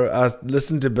 I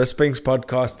listened to Bisping's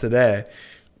podcast today,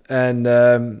 and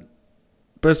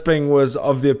Bisping was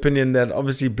of the opinion that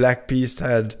obviously Black Beast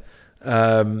had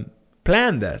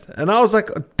planned that. And I was like,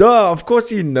 duh, of course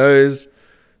he knows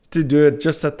to do it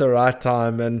just at the right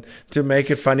time and to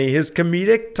make it funny. His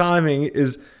comedic timing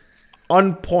is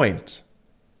on point.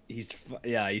 He's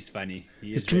funny.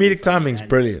 His comedic timing's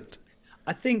brilliant.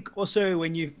 I think also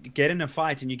when you get in a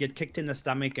fight and you get kicked in the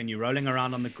stomach and you're rolling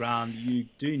around on the ground, you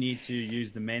do need to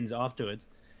use the men's afterwards.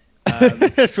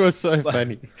 It was so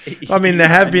funny. I mean, there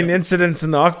have been incidents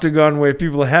in the octagon where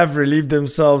people have relieved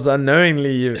themselves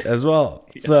unknowingly as well.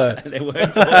 So they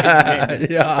weren't always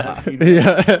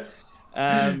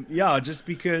just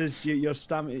because your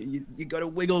stomach, you got to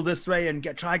wiggle this way and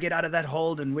try to get out of that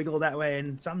hold and wiggle that way,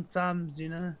 and sometimes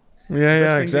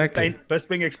exactly.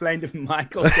 Bisping explained to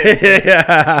Michael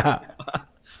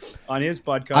on his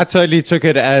podcast. I totally took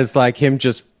it as like him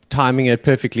just timing it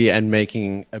perfectly and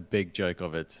making a big joke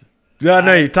of it. Yeah,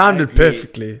 no, he timed it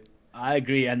perfectly. I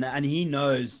agree, and he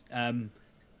knows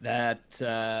that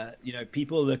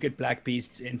people look at Black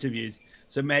Beast's interviews.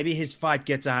 So maybe his fight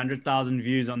gets 100,000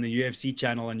 views on the UFC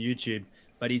channel on YouTube,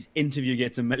 but his interview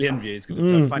gets 1 million views because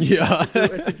it's so funny. Yeah.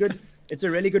 It's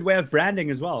a really good way of branding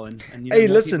as well, and hey,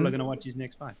 listen, people are going to watch his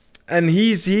next fight. And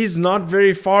he's not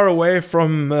very far away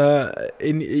from.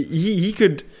 He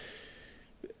could.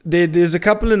 There's a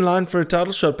couple in line for a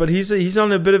title shot, but he's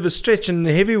on a bit of a stretch. And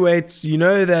the heavyweights, you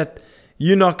know that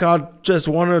you knock out just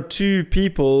one or two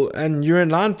people, and you're in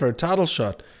line for a title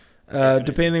shot,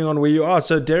 depending on where you are.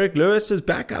 So Derek Lewis is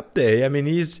back up there. I mean,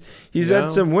 he's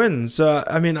had some wins. So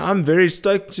I mean, I'm very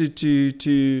stoked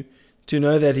to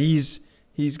know that he's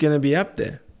going to be up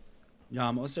there. Yeah,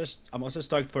 I'm also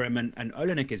stoked for him, and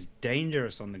Olenek is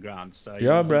dangerous on the ground. So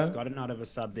he's gotten out of a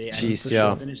sub there.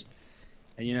 Jeez, finished.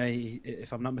 And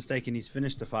if I'm not mistaken, he's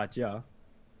finished the fight, yeah.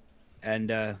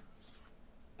 And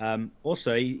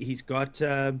also he's got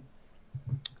a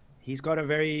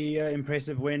very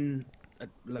impressive win.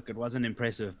 Look, it wasn't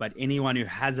impressive, but anyone who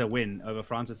has a win over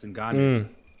Francis Ngannou,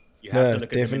 you have to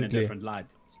look at them in a different light.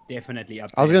 It's definitely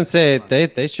up. I was gonna say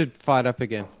they should fight up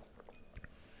again.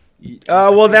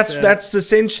 Well, that's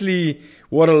essentially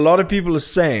what a lot of people are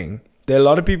saying. There are a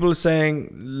lot of people are saying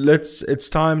it's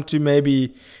time to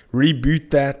maybe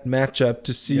reboot that matchup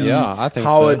to see I think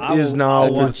how so. it is now.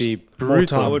 It would be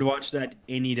brutal. I would watch that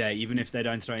any day, even if they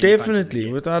don't throw any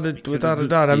definitely, punches without a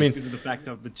doubt. I mean, because of the fact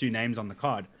of the two names on the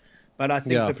card, but I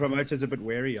think the promoter's a bit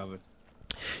wary of it.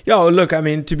 Yeah, look, I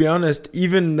mean, to be honest,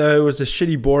 even though it was a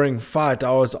shitty, boring fight,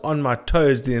 I was on my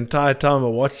toes the entire time I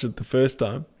watched it the first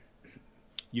time.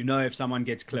 If someone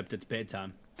gets clipped, it's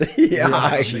bedtime.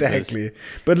 Yeah, exactly.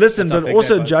 But listen, but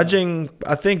also judging,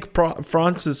 I think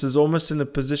Francis is almost in a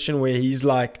position where he's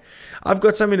like, I've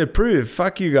got something to prove.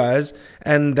 Fuck you guys.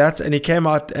 And he came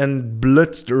out and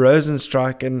blitzed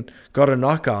Rosenstrike and got a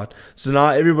knockout. So now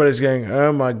everybody's going,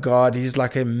 oh my God, he's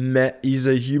like he's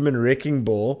a human wrecking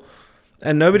ball.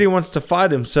 And nobody wants to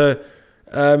fight him. So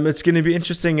it's going to be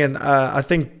interesting. And I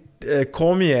think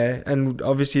Cormier, and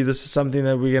obviously this is something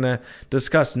that we're going to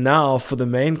discuss now for the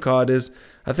main card, is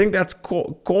I think that's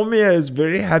Cormier is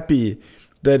very happy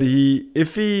that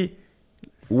if he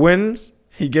wins,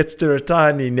 he gets to retire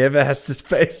and he never has to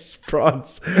face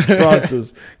Francis.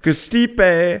 Because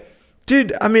Stipe,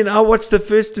 dude, I mean, I watched the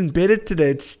first embedded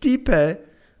today. It's Stipe.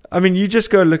 I mean, you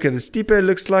just go look at it. Stipe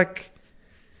looks like,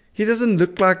 he doesn't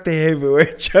look like the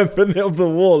heavyweight champion of the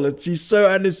world. He's so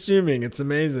unassuming. It's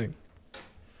amazing.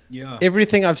 Yeah.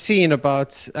 Everything I've seen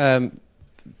about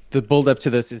the build up to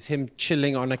this is him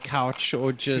chilling on a couch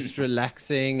or just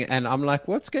relaxing, and I'm like,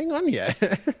 what's going on here?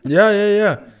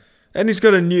 Yeah. And he's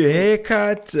got a new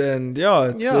haircut, and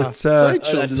it's so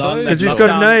chill. That long- that 'Cause he's lockdown-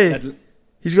 got that-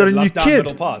 he's got a that new lockdown kid.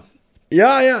 middle path.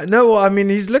 Yeah. No, I mean,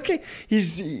 he's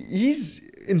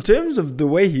in terms of the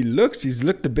way he looks, he's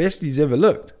looked the best he's ever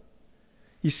looked.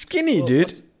 He's skinny, Well,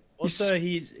 dude. Also,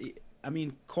 I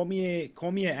mean, Cormier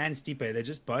and Stipe, they're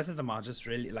just, both of them are just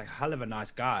really like hell of a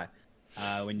nice guy.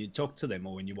 When you talk to them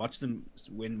or when you watch them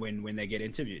when they get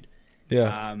interviewed.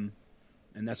 Yeah.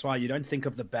 And that's why you don't think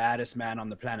of the baddest man on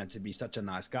the planet to be such a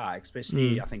nice guy,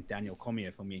 especially I think Daniel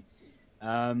Cormier for me.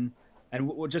 And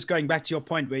we're just going back to your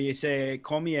point where you say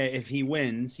Cormier, if he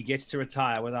wins, he gets to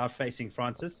retire without facing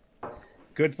Francis.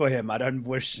 Good for him. I don't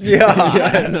wish.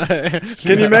 Yeah.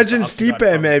 Can you imagine After that Stipe?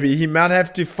 problem. Maybe he might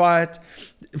have to fight.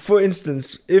 For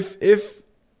instance, if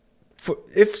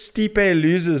Stipe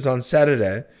loses on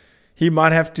Saturday, he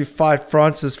might have to fight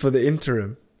Francis for the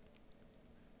interim.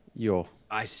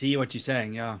 I see what you're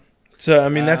saying. Yeah. So I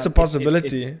mean, that's a If-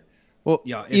 possibility. Well,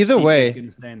 Yeah. if either Stipe is way,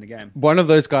 gonna stay in the game. one of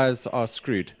those guys are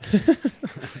screwed.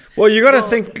 Well, you got to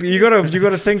think. You got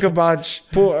to think about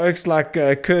poor oaks like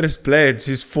Curtis Blades,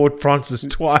 who's fought Francis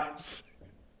twice.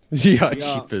 Yeah,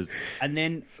 cheapers. And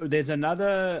then there's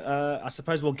another. I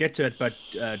suppose we'll get to it, but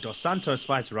Dos Santos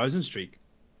fights Rosenstreich,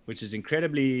 which is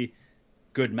incredibly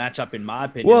good matchup in my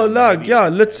opinion. Well, And look, maybe- yeah,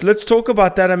 let's talk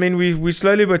about that. I mean, we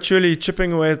slowly but surely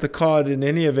chipping away at the card. In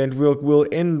any event, we'll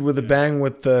end with a bang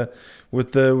with the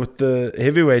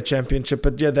heavyweight championship.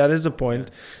 But yeah, that is a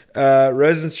point.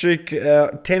 Rosenstreich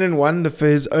 10-1 for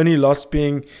his only loss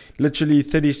being literally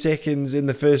 30 seconds in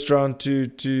the first round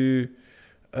to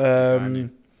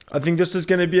I think this is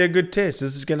going to be a good test.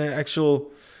 This is going to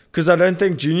because I don't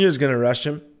think Junior is going to rush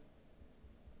him.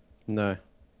 No.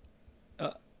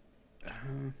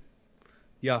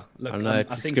 Yeah, look, I don't know, I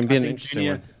it's think gonna be I an think interesting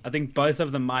Junior- one. I think both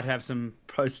of them might have some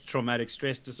post-traumatic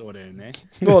stress disorder in there.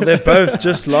 Well, they both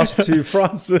just lost to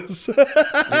Francis.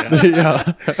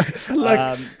 Yeah.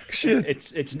 Like, shit.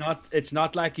 It's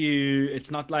not like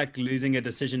losing a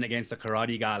decision against a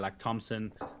karate guy like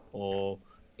Thompson, or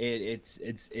it's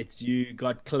you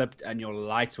got clipped and your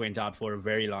lights went out for a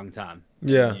very long time.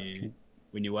 Yeah.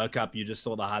 When you woke up, you just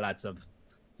saw the highlights of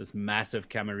this massive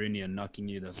Cameroonian knocking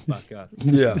you the fuck out.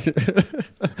 Yeah.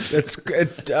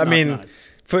 I mean, nice.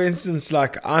 for instance,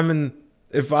 like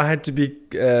if I had to be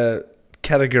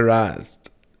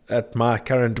categorized at my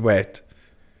current weight,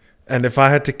 and if I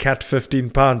had to cut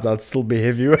 15 pounds, I'd still be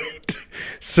heavyweight.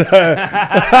 So, so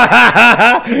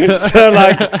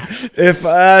like, if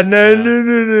no.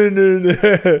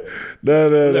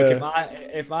 Look,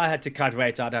 if I had to cut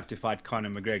weight, I'd have to fight Conor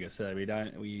McGregor. So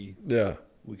Yeah.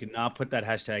 we can now put that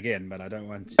hashtag in, but I don't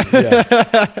want to. Yeah.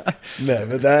 No,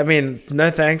 but I mean,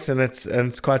 no thanks, and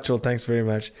it's quite chill. Thanks very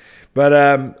much. But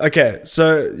okay,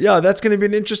 so yeah, that's going to be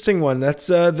an interesting one. That's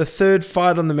the third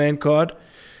fight on the main card.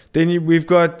 Then we've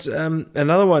got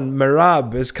another one.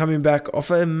 Merab is coming back off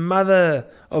a mother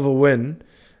of a win.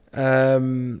 I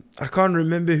can't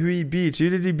remember who he beat. Who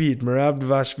did he beat? Merab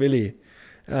Dvalishvili.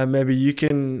 Maybe you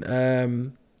can.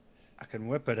 I can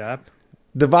whip it up.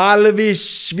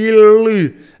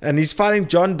 Dvalishvili, and he's fighting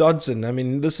John Dodson. I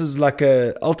mean, this is like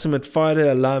a Ultimate Fighter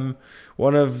alum,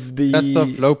 one of the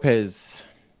Gustav Lopez.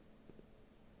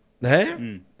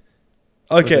 Hey?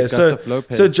 Okay, Was it so Gustav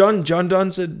Lopez? so John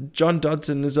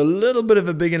Dodson is a little bit of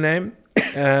a bigger name,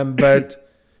 but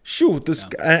shoot,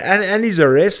 and he's a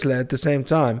wrestler at the same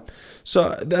time.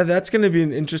 So that's going to be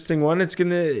an interesting one. It's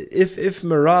gonna if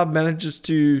Merab manages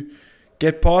to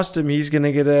get past him, he's going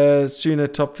to get a sooner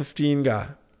top 15 guy.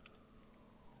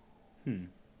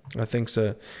 I think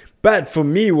so. But for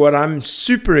me, what I'm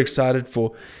super excited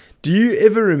for, do you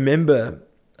ever remember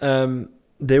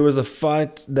there was a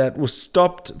fight that was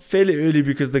stopped fairly early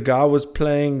because the guy was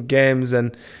playing games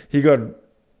and he got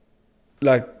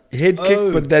like head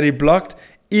kicked, but that he blocked?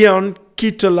 Ion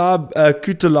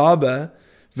Kutalaba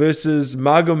versus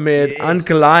Magomed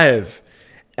Ankalaev.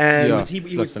 And Yeah.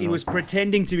 He was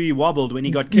pretending to be wobbled when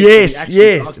he got kicked. yes, but he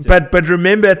actually yes. blocked it. But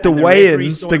remember at the And the referee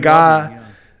weigh-ins, saw the him guy wobbling, yeah.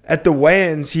 at the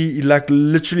weigh-ins, he like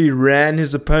literally ran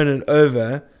his opponent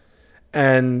over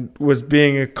and was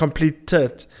being a complete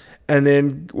tit, and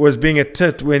then was being a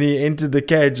tit when he entered the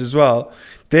cage as well.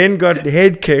 Then got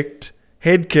head kicked,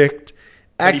 But he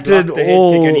acted blocked the head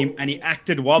all kick and he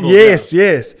acted wobbled. yes,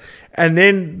 yes. And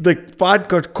then the fight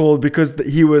got called because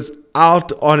he was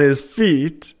out on his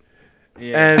feet,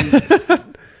 Yeah.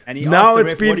 and he now asked the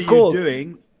it's ref, been what are called. You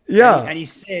doing? Yeah. And he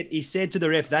said to the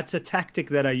ref, "That's a tactic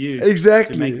that I use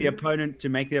Exactly. to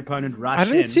make the opponent rush I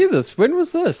didn't in." see this. When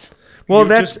was this? well, You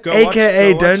that's just go watch-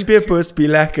 AKA go don't watch be a puss, be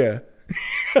lacquer.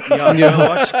 Yeah,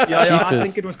 I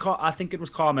Cheapers. think it was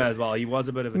Karma as well. He was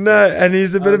a bit of a No, and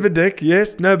he's a bit of a dick.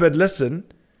 Yes, no, but listen,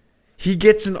 he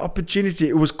gets an opportunity.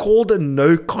 It was called a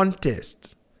no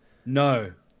contest.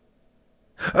 No.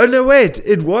 Oh no, wait!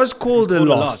 It was called a called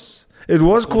a loss. It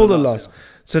was called a loss.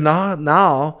 So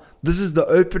now this is the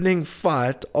opening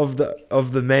fight of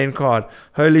the main card.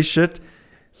 Holy shit!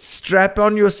 Strap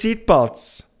on your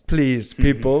seatbelts, please,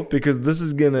 people, because this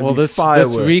is gonna be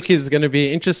fireworks. This week is gonna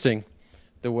be interesting.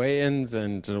 The weigh-ins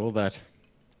and all that.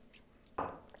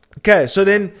 Okay, so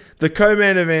then the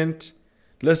co-main event.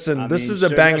 Listen, this is a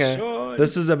banger.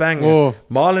 This is a banger. Oh.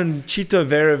 Marlon Chito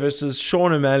Vera versus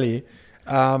Sean O'Malley.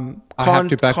 I have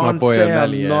to back my boy say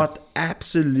O'Malley. I'm not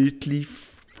absolutely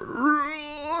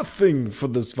frothing for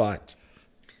this fight.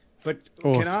 But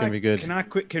it's gonna be good.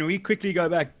 Can we quickly go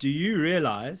back? Do you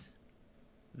realize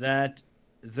that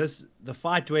the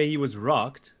fight where he was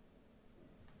rocked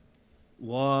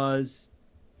was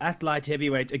at light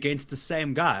heavyweight against the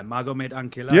same guy, Magomed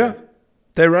Ankalaev? Yeah,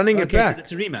 they're running it Okay, back. so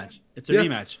it's a rematch. It's a Yeah.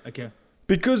 rematch. Okay.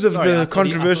 Because of Sorry, I the thought he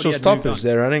controversial had moved stoppage, on.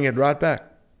 they're running it right back.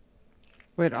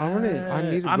 Wait, I'm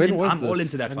all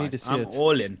into that I fight. need to see I'm it.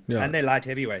 all in. Yeah. And they're light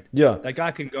heavyweight. Yeah. That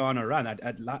guy can go on a run.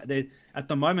 At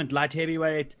the moment, light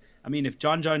heavyweight. I mean, if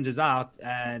John Jones is out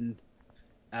and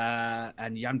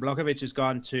Jan Blachowicz has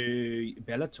gone to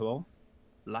Bellator,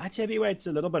 light heavyweight's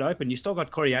a little bit open. You still got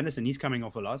Corey Anderson. He's coming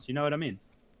off a loss. You know what I mean?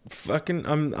 Fucking,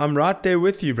 I'm right there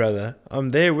with you, brother. I'm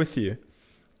there with you.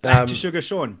 Back to Sugar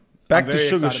Sean. Back I'm to very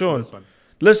Sugar excited for Sean. this one.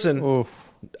 Listen, Oh,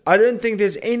 I don't think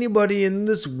there's anybody in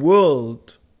this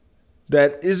world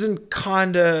that isn't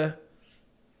kind of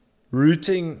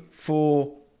rooting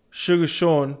for Sugar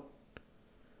Sean.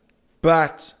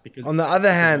 But Because- on the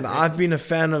other hand, I've been a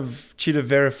fan of Chito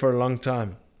Vera for a long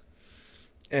time.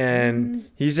 And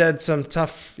he's had some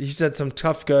tough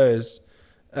goes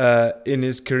in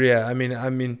his career. I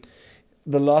mean,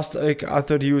 the last Oak, I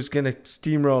thought he was going to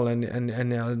steamroll,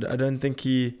 and I don't think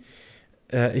he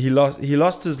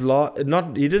lost his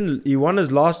he won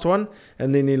his last one,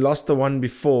 and then he lost the one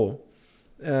before.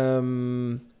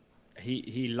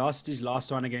 He lost his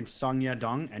last one against Song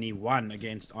Yadong, and he won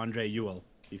against Andre Ewell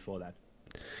before that.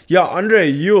 Yeah, Andre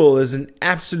Ewell is an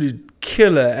absolute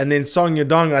killer, and then Song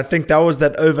Yadong, I think that was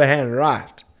that overhand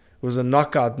right. It was a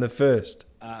knockout in the first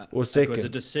or second. It was a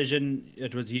decision.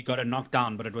 He got a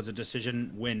knockdown, but it was a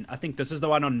decision win. I think this is the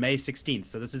one on May 16th,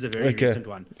 so this is a very recent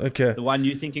one. Okay. The one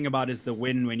you're thinking about is the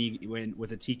win when he went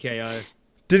with a TKO.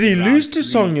 Did he round lose to 3.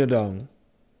 Song Yadong?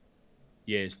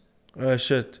 Yes. Oh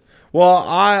shit. Well,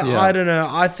 I Yeah. don't know.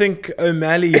 I think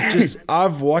O'Malley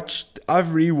I've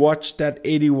rewatched that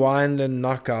Eddie Wineland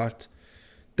knockout.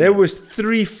 There was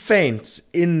 3 feints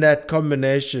in that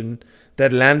combination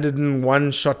that landed in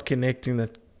one shot connecting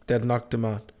that knocked him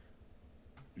out.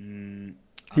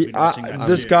 I've been watching that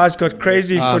This too. guy's got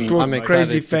crazy footwork, I'm excited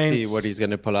crazy to see feints. what he's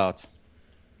going to pull out.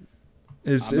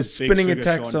 His I'm a big spinning Sugar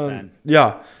attacks Sean on. fan.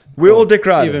 Yeah, we're all Dick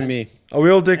Riders. Even me. Are we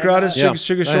all Dick Riders? Yeah.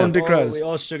 Sugar Yeah. Sean Dick Riders. We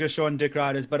all Sugar Sean Dick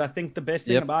Riders, but I think the best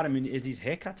thing Yep. about him is his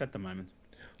haircut at the moment.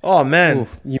 Oh man, Ooh,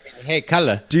 you mean hair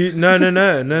color? do you, no. Has he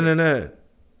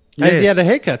Yes. had a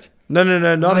haircut? No,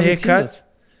 not I a haven't seen haircut. it.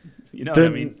 You know what I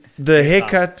mean? The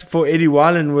haircut for Eddie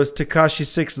Wineland was Tekashi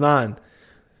 6ix9ine.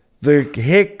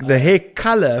 The hair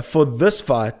color for this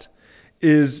fight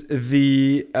is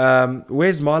the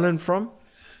where's Marlon from?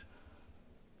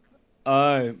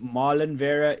 Oh, Marlon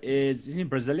Vera isn't he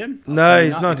Brazilian? No, Oh,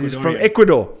 he's not. He's from Ecuadorian.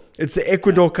 Ecuador. It's the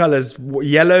Ecuador colors: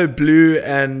 yellow, blue,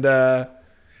 and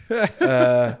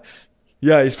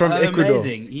yeah, he's from Oh, Ecuador.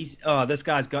 amazing. This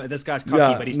guy's cocky,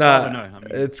 Yeah, but he's nah, 12-0. I mean,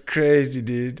 it's crazy,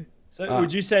 dude. so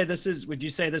would you say this is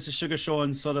Sugar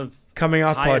Sean's sort of Coming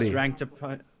out party.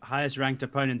 highest ranked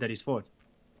opponent that he's fought?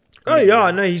 Oh yeah,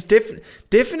 no, he's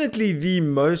definitely the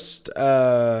most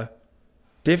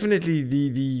definitely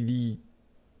the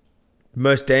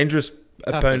most dangerous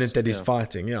opponent that he's yeah.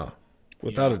 fighting. Yeah,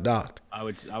 without a doubt. I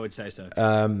would say so.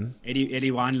 Um,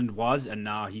 Eddie Wineland was, and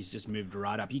now he's just moved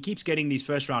right up. He keeps getting these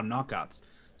first round knockouts,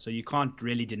 so you can't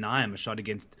really deny him a shot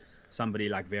against somebody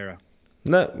like Vera.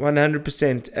 no,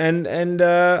 100%, and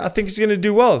I think he's going to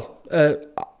do well.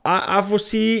 I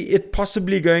foresee it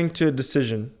possibly going to a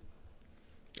decision.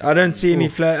 I don't see any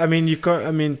I mean, you can't.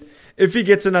 I mean, if he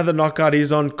gets another knockout,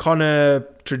 he's on Conor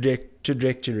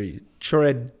trajectory.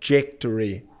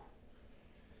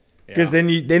 Because then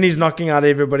he's knocking out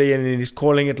everybody and he's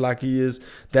calling it like he is.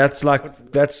 That's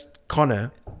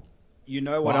Conor. You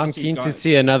know what? Well, I'm else he's keen got? to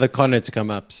see another Connor to come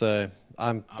up, so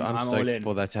I'm all stoked in.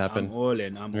 for that to happen. I'm all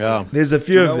in. Yeah. All in. There's a Do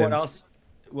few you of know them. what else?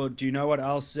 Well, do you know what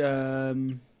else?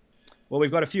 Well, we've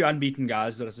got a few unbeaten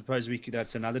guys that I suppose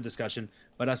that's another discussion.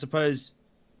 But I suppose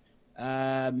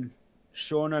Sean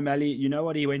O'Malley, you know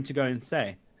what he went to go and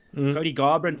say? Cody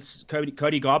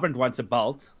Garbrandt wants a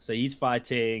belt, so he's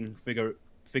fighting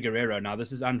Figueiredo. Now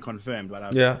this is unconfirmed,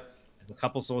 but Yeah. there's a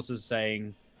couple sources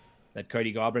saying that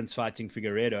Cody Garbrandt's fighting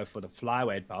Figueiredo for the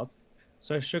flyweight belt.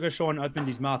 So Sugar Sean opened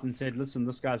his mouth and said, "Listen,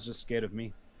 this guy's just scared of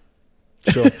me."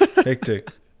 Sure. Hectic.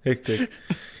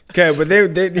 Okay, but they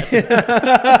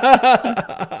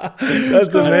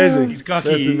that's amazing. He's cocky.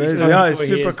 That's He's amazing. cocky Yeah, he's for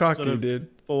super his cocky, sort of- dude.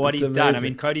 For what That's he's done. I amazing.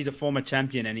 mean, Cody's a former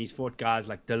champion and he's fought guys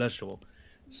like Dillashaw.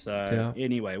 So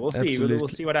anyway, we'll see. We'll Absolutely.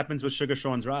 see what happens with Sugar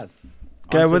Sean's rise.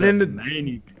 Okay, On to well, then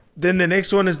main- Then the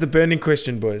next one is the burning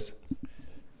question, boys.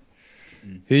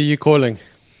 Who are you calling?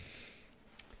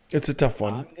 It's a tough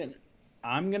one.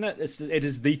 it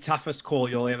is the toughest call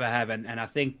you'll ever have, and I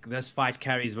think this fight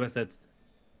carries with it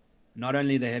not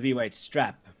only the heavyweight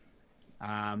strap,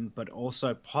 but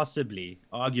also possibly,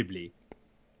 arguably,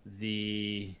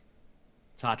 the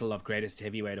title of greatest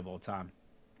heavyweight of all time.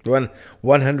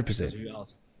 100%. Who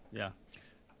else? Yeah.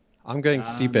 I'm going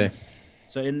Stipe.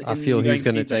 So I feel you're he's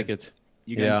going to Stipe. take it.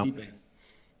 You're going Stipe.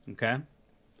 Okay.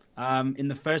 In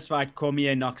the first fight,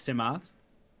 Cormier knocks him out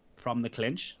from the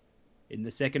clinch. In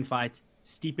the second fight,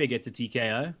 Stipe gets a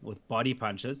TKO with body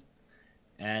punches.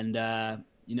 And,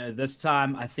 this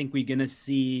time I think we're going to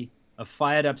see a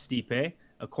fired up Stipe,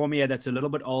 a Cormier that's a little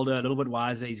bit older, a little bit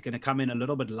wiser. He's going to come in a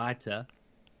little bit lighter,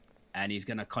 and he's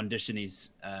going to condition his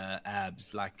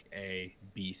abs like a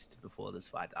beast before this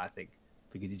fight, I think,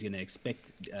 because he's going to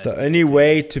expect... The only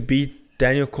way to beat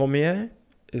Daniel Cormier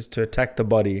is to attack the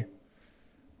body.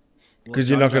 'cause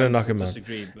you're not gonna knock him out.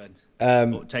 disagree, but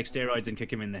or take steroids and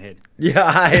kick him in the head.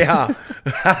 Yeah.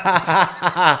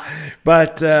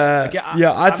 But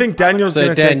I think Daniel's So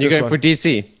going to Dan, take you're this going one. for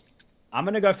DC. I'm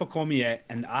going to go for Cormier,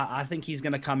 and I think he's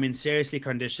going to come in seriously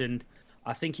conditioned.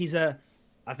 I think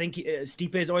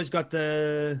Stipe's always got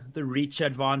the reach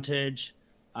advantage.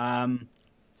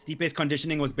 Stipe's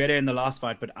conditioning was better in the last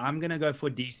fight, but I'm going to go for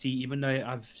DC, even though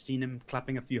I've seen him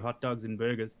clapping a few hot dogs and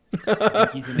burgers. I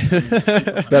think he's gonna come in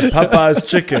super That Popeye's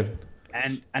chicken.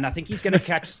 And I think he's going to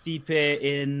catch Stipe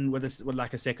in with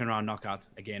like a second round knockout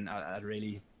again. I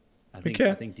think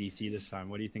DC this time.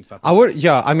 What do you think about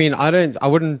that? I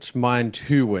wouldn't mind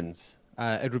who wins.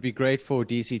 It would be great for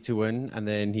DC to win, and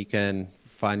then he can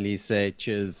finally say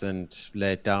cheers and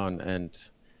lay it down and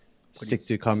stick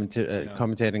to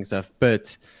commentating stuff.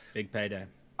 But Big payday.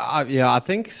 I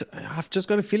think I've just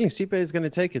got a feeling Stipe is going to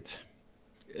take it.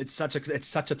 It's such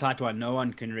a tight one. No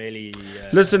one can really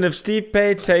Listen, if Steve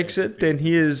Pay takes it, then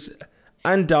he is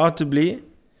undoubtedly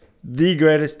the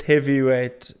greatest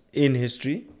heavyweight in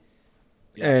history.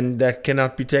 Yeah. And that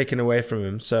cannot be taken away from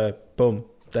him. So, boom,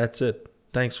 that's it.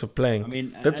 Thanks for playing. I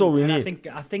mean, that's all we need.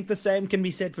 I think the same can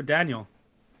be said for Daniel.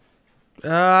 He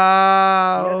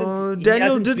Daniel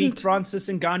hasn't didn't. beat Francis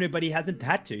Ngannou, but he hasn't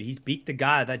had to. He's beat the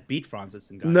guy that beat Francis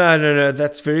Ngannou. No,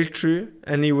 that's very true.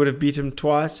 And he would have beat him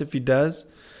twice if he does.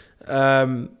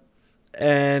 That's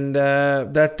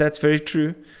very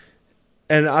true.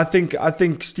 And I think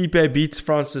Stipe beats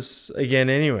Francis again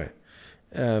anyway.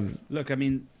 Look, I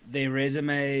mean, their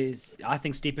resumes. I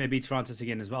think Stipe beats Francis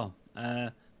again as well.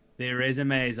 Their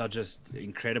resumes are just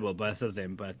incredible, both of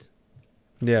them. But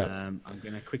Yeah. I'm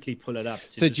going to quickly pull it up.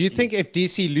 So do you think if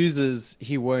DC loses,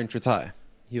 he won't retire?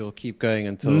 He'll keep going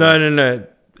until... No.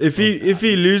 If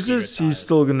he loses, retires. he's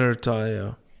still gonna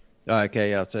retire. Oh, okay,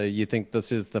 yeah. So you think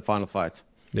this is the final fight?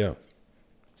 Yeah.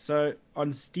 So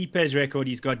on Stipe's record,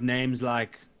 he's got names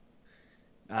like,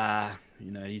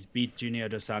 he's beat Junior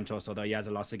Dos Santos, although he has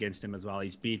a loss against him as well.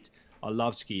 He's beat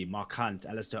Arlovsky, Mark Hunt,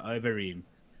 Alistair Overeem,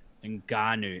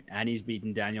 Ngannou, and he's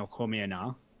beaten Daniel Cormier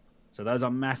now. So those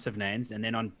are massive names. And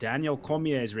then on Daniel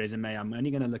Cormier's resume, I'm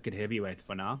only going to look at heavyweight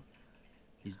for now.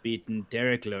 He's beaten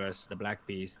Derek Lewis, the Black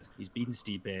Beast. He's beaten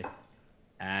Stipe.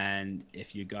 And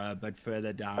if you go a bit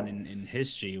further down in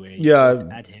history, where he fought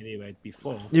at heavyweight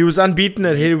before, He was unbeaten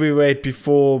at heavyweight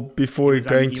before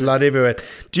going to light heavyweight.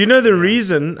 Do you know the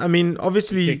reason? I mean,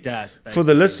 obviously, kicked ass, for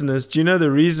the basically. listeners, do you know the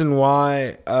reason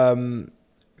why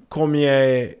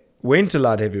Cormier went to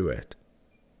light heavyweight?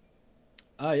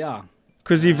 Oh, yeah.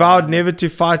 Because he vowed never to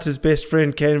fight his best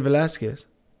friend, Cain Velasquez.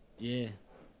 Yeah.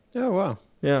 Oh, wow.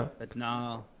 Yeah. But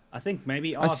now, I think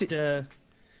maybe I see- after...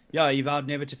 Yeah, he vowed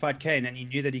never to fight Kane, and he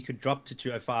knew that he could drop to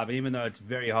 205, even though it's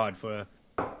very hard for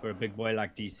a big boy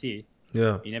like DC.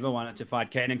 Yeah. He never wanted to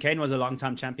fight Kane, and Kane was a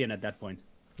long-time champion at that point.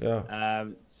 Yeah.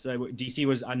 So DC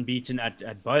was unbeaten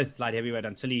at both light heavyweight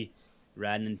until he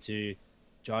ran into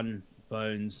John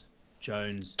Bones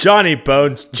Jones. Johnny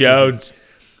Bones Jones.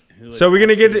 who was So we're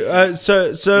gonna get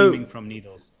absolutely so screaming from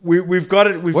needles. we've got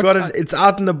it. We've What- got it. It's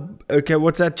out in the. Okay,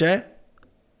 what's that, Jay?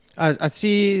 I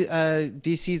see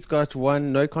DC's got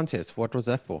one no contest. What was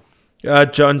that for?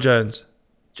 John Jones.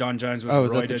 John Jones was Oh,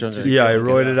 was that the roided John to Jones? the Yeah, he gills.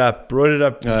 roided up. Roided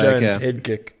up Oh, Jones' okay. head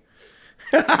kick.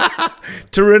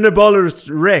 Tyrannosaurus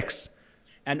Rex.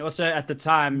 And also at the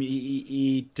time,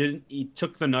 he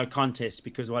took the no contest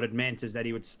because what it meant is that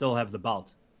he would still have the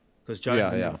belt because Jones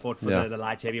Yeah. fought for Yeah. the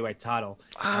light heavyweight title.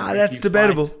 Ah, And if that's you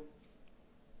debatable.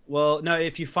 Well, no,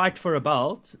 if you fight for a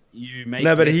belt, you make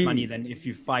No, but less he- money than if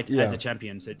you fight Yeah. as a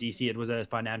champion. So DC, it was a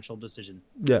financial decision.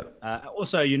 Yeah.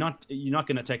 Also, you're not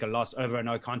going to take a loss over a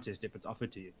no contest if it's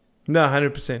offered to you. No,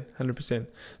 100%. 100%.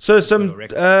 So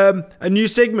Correct. a new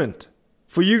segment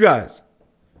for you guys.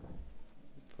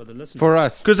 For the listeners. For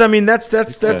us. Because I mean that's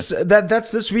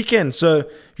this weekend. So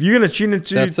you're gonna tune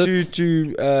into That's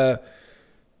to it.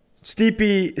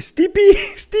 Steepy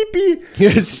Steepy.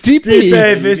 versus You're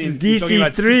talking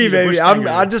about DC3, Steepy the baby.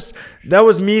 Bushbanger. That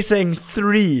was me saying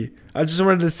 3. I just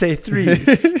wanted to say 3.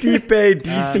 Stipe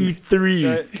DC3.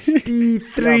 so-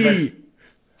 St3. Yeah,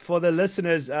 for the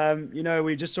listeners,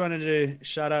 we just wanted to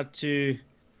shout out to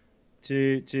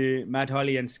Matt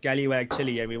Holly and Scallywag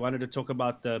Chili, and we wanted to talk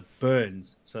about the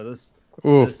burns. So this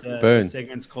Ooh, this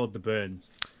segment's called the burns.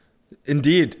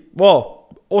 Indeed. Well,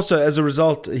 also as a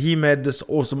result, he made this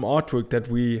awesome artwork that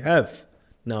we have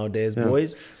nowadays,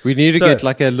 boys. We need to So- get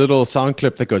like a little sound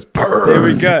clip that goes There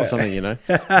we go. or something, you know.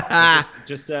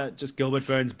 Just Gilbert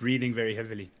Burns breathing very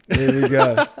heavily. There we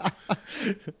go.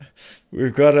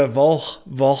 We've got a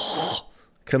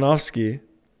Volkanovski.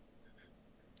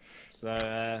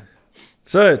 So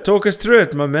So talk us through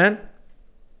it, my man.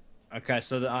 okay,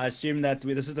 so I assume that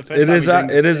this is the first It time is we're up.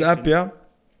 doing It this is up. section. Yeah.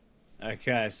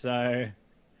 Okay, so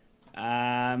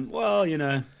well,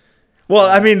 Well,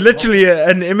 I mean, literally,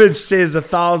 an image says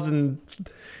 1,000.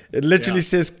 It literally Yeah.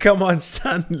 says, "Come on,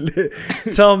 son,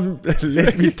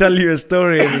 let me tell you a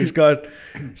story." And he's got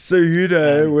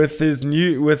Cejudo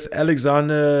with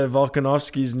Alexander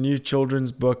Volkanovski's new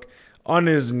children's book on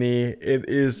his knee. It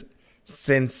is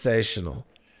sensational.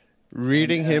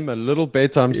 Reading him a little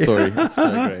bedtime story. It's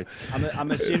so great.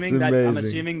 I'm assuming amazing.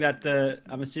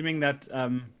 I'm assuming that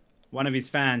one of his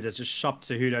fans has just chopped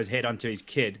Cejudo's head onto his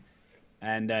kid,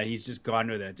 and he's just gone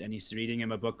with it, and he's reading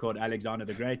him a book called Alexander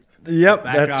the Great. Yep, The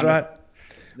that's background right.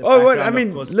 The Oh, what? I background, of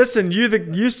mean, course- listen,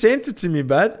 you sent it to me,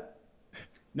 bud.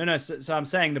 No. So I'm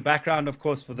saying the background, of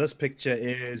course, for this picture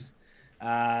is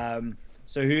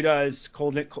Cejudo is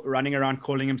running around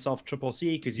calling himself Triple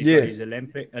C because he's got Yes. his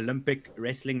Olympic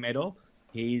wrestling medal.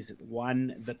 He's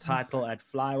won the title at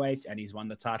flyweight and he's won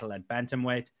the title at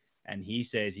bantamweight. And he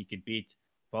says he could beat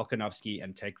Volkanovski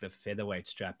and take the featherweight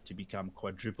strap to become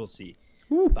quadruple C.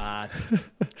 But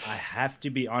I have to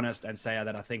be honest and say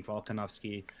that I think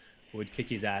Volkanovski would kick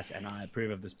his ass, and I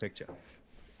approve of this picture.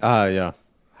 Yeah.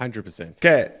 100%.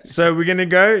 Okay, so we're gonna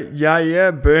go.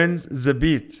 Yeah, Burns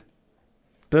Zabit.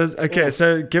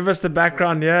 So give us the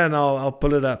background here, and I'll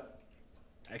pull it up.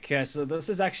 Okay, so this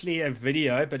is actually a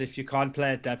video, but if you can't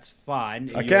play it, that's fine.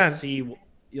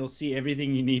 You'll see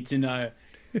everything you need to know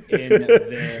in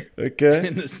the Okay.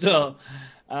 in the still.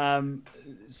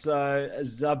 So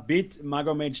Zabit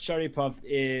Magomed Sharipov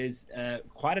is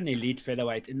quite an elite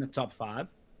featherweight in the top 5,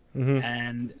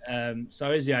 and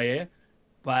so is Yair.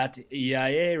 But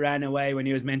Yair ran away when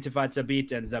he was meant to fight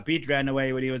Zabit, and Zabit ran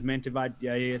away when he was meant to fight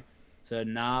Yair. So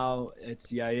now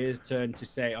it's Yair's turn to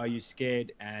say, "Are you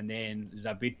scared?" And then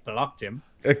Zabit blocked him.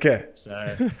 Okay.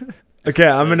 So Okay,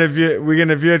 we're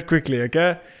gonna view it quickly,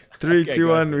 okay? 3, Okay, 2,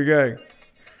 go 1, we're going.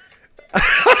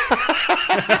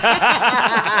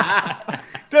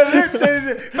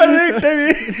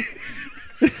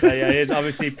 So yeah, he's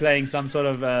obviously playing some sort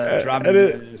of drum and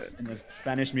and the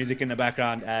Spanish music in the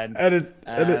background, and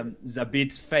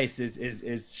Zabit's face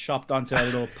is chopped onto a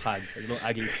little pug, a little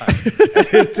ugly pug.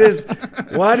 It says,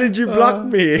 "Why did you block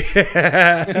me?"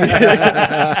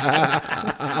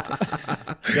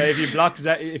 So if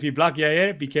you block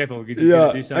Yair, be careful because he's Yeah,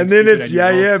 gonna do something and then stupid it's and you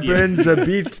will Yair see it. burns a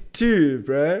beat too,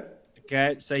 bro.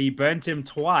 Okay, so he burnt him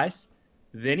twice.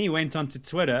 Then he went onto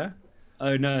Twitter.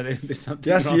 Oh no, there's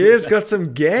something. Yes, wrong he with has that. got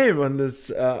some game on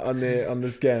this on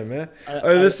this game, eh? I-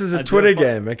 This is I a do Twitter apo-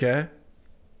 game, okay?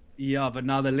 Yeah, but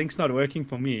now the link's not working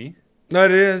for me. No,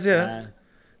 it is, yeah. Uh,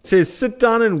 It says, "Sit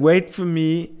down and wait for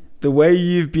me the way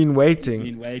you've been waiting.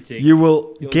 been waiting. You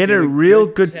will You'll get get a a real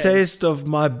good good taste. taste of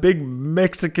my big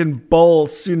Mexican bowl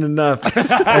soon enough."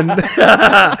 and,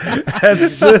 and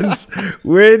since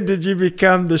when did you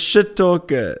become the shit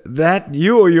talker? That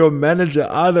you or your manager,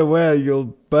 either way,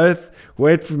 you'll both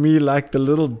wait for me like the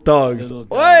little dogs. Little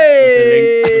dog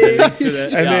Oi! with the link to the-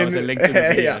 And yeah, then- with the link to the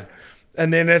video. yeah.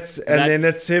 And then it's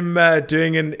him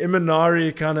doing an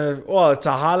Imanari kind of. Well, it's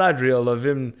a highlight reel of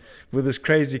him with his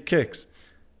crazy kicks.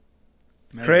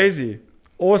 Maybe. Crazy,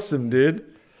 awesome, dude.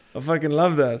 I fucking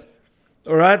love that.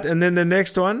 All right, and then the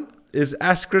next one is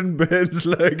Askren Burns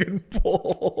Logan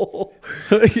Paul.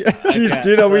 Jeez, Okay,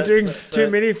 dude, are we so- doing so- too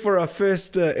many for our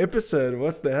first episode?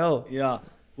 What the hell? Yeah.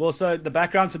 Well, so the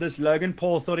background to this, Logan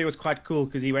Paul thought he was quite cool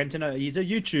because he went he's a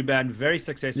YouTuber and very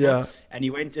successful. Yeah. And he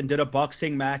went and did a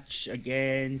boxing match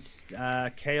against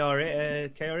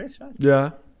KRS, right?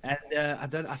 Yeah.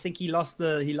 And I think he lost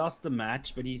the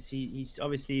match, but he's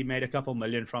obviously made a couple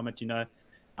million from it,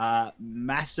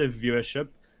 massive viewership.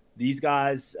 These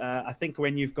guys, I think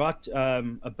when you've got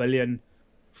a billion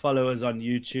followers on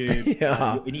YouTube,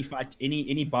 Yeah.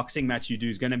 any boxing match you do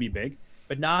is going to be big.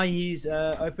 But now he's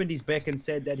opened his beck and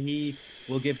said that he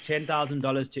will give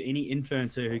 $10,000 to any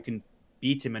influencer who can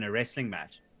beat him in a wrestling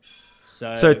match.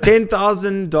 So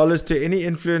 $10,000 to any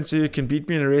influencer who can beat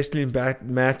me in a wrestling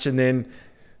match, and then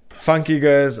Funky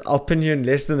goes, "I'll pin you in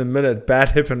less than a minute,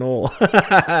 bad hip and all."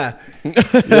 Yeah,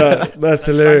 that's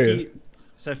hilarious.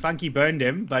 Funky burned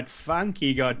him, but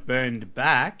Funky got burned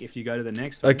back. If you go to the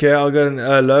next one. Okay, I'll go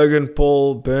to Logan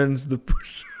Paul burns the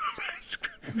pussy.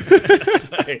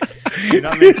 You're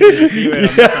not meant to use the P word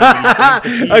on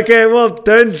this one. Okay, well,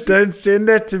 don't send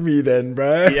that to me then,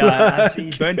 bro. Yeah,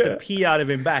 he burnt the pee out of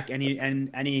him back, and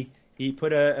he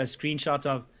put a screenshot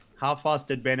of how fast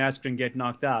did Ben Askren get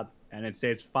knocked out, and it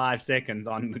says 5 seconds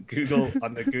on the Google.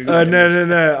 Oh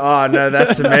no! Oh no,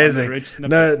 that's amazing. rich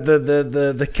snippet. No,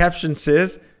 the caption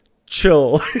says,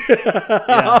 "Chill."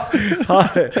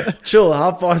 Chill.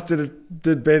 How fast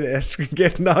did Ben Askren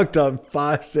get knocked out?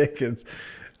 5 seconds.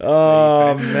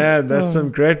 Oh man, that's some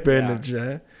great burnage.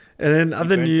 Eh? And then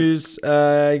other burned it. news: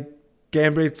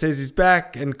 Gambit says he's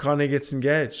back, and Connor gets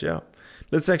engaged. Yeah,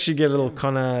 let's actually get a little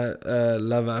Connor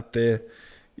love up there,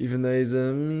 even though he's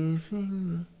a.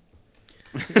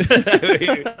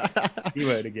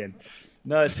 Keyword again.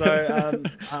 No, so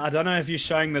I don't know if you're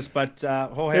showing this, but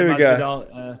Jorge Here we go.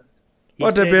 Masvidal.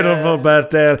 What a beautiful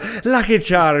birthday! Lucky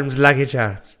Charms, Lucky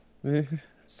Charms.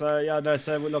 So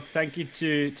look, thank you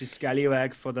to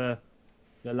Scallywag for the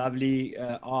lovely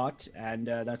art, and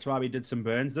that's why we did some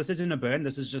burns. This isn't a burn.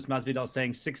 This is just Masvidal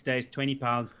saying 6 days, 20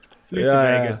 pounds, flew to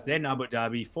Vegas, then Abu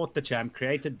Dhabi, fought the champ,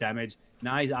 created damage.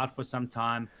 Now he's out for some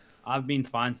time. I've been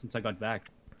fine since I got back.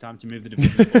 Time to move the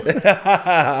division forward.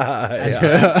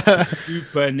 Yeah.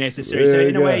 Super necessary. There So you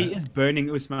in a go. way, he is burning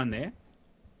Usman there,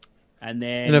 and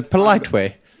then In a polite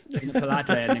way. in a polite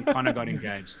way, and then Connor got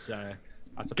engaged. So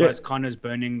I suppose Connor's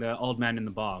burning the old man in the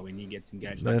bar when he gets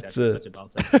engaged. Like That's that. it. Such a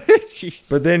belter. Jeez.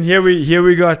 But then here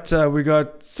we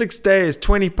got 6 days,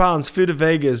 20 pounds, flew to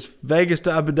Vegas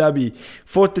to Abu Dhabi,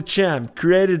 fought the champ,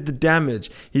 created the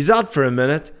damage. He's out for a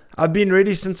minute. I've been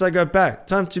ready since I got back.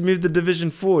 Time to move the division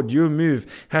forward. Your move.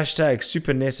 #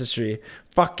 super necessary.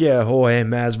 Fuck yeah, Jorge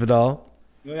Masvidal. Oh,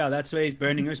 yeah, that's where he's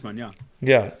burning Usman. Yeah,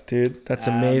 Yeah, dude, that's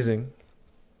amazing.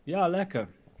 yeah, lekker.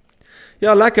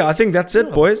 Yeah, Laka, I think that's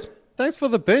it, boys. Thanks for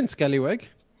the burn, Scallywag.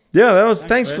 Yeah, that was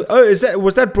thanks for. Burns. Oh,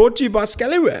 was that brought to you by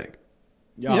Scallywag?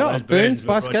 Yeah, those burns were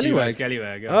by brought to you Scallywag.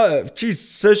 Scallywag, yeah. Oh, geez,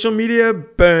 social media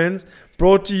burns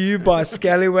brought to you by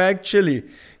Scallywag Chili.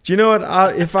 Do you know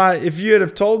what? If you had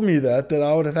have told me that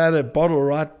I would have had a bottle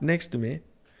right next to me.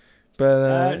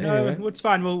 But No, anyway. it's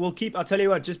fine. We'll keep. I'll tell you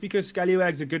what. Just because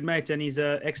Scallywag's a good mate and he's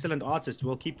an excellent artist,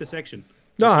 we'll keep the section.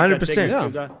 No, We'll keep that 100%.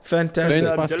 segment Yeah. because, Fantastic.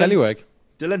 Burns by Dylan- Scallywag.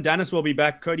 Dylan Dennis will be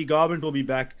back. Cody Garbrandt will be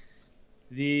back.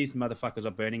 These motherfuckers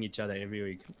are burning each other every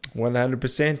week.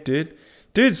 100%, dude.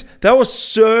 Dudes, that was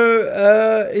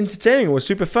so entertaining. It was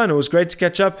super fun. It was great to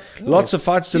catch up. Lots of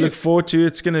fights to look forward to.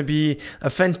 It's going to be a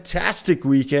fantastic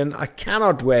weekend. I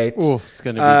cannot wait. Oh, it's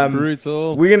going to be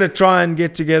brutal. We're going to try and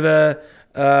get together.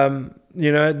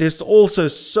 There's also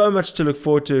so much to look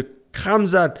forward to.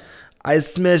 Khamzat, I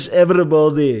smash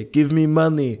everybody. Give me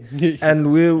money. And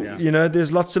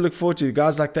there's lots to look forward to.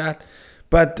 Guys like that.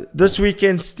 But this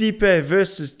weekend, Stipe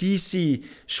versus DC,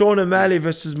 Sean O'Malley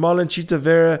versus Marlon Chito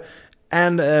Vera,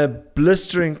 and a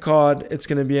blistering card. It's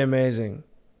going to be amazing.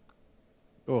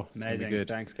 Oh, it's gonna be Amazing. good.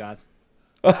 Thanks, guys.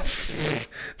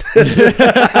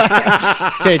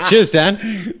 Okay, cheers,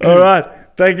 Dan. All right.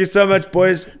 Thank you so much,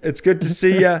 boys. It's good to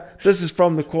see ya. This is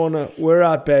From the Corner. We're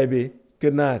out, baby.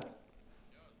 Good night.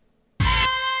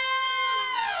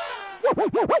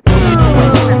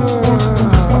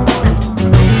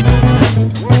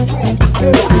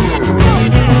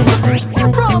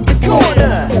 From the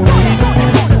corner.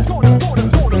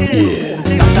 Yeah.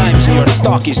 Sometimes your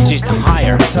stock is just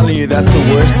higher. Telling you that's the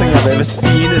worst thing I've ever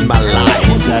seen in my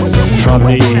life. That's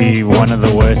probably one of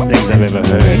the worst things I've ever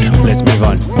heard. Let's move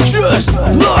on. Just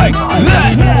like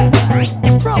that.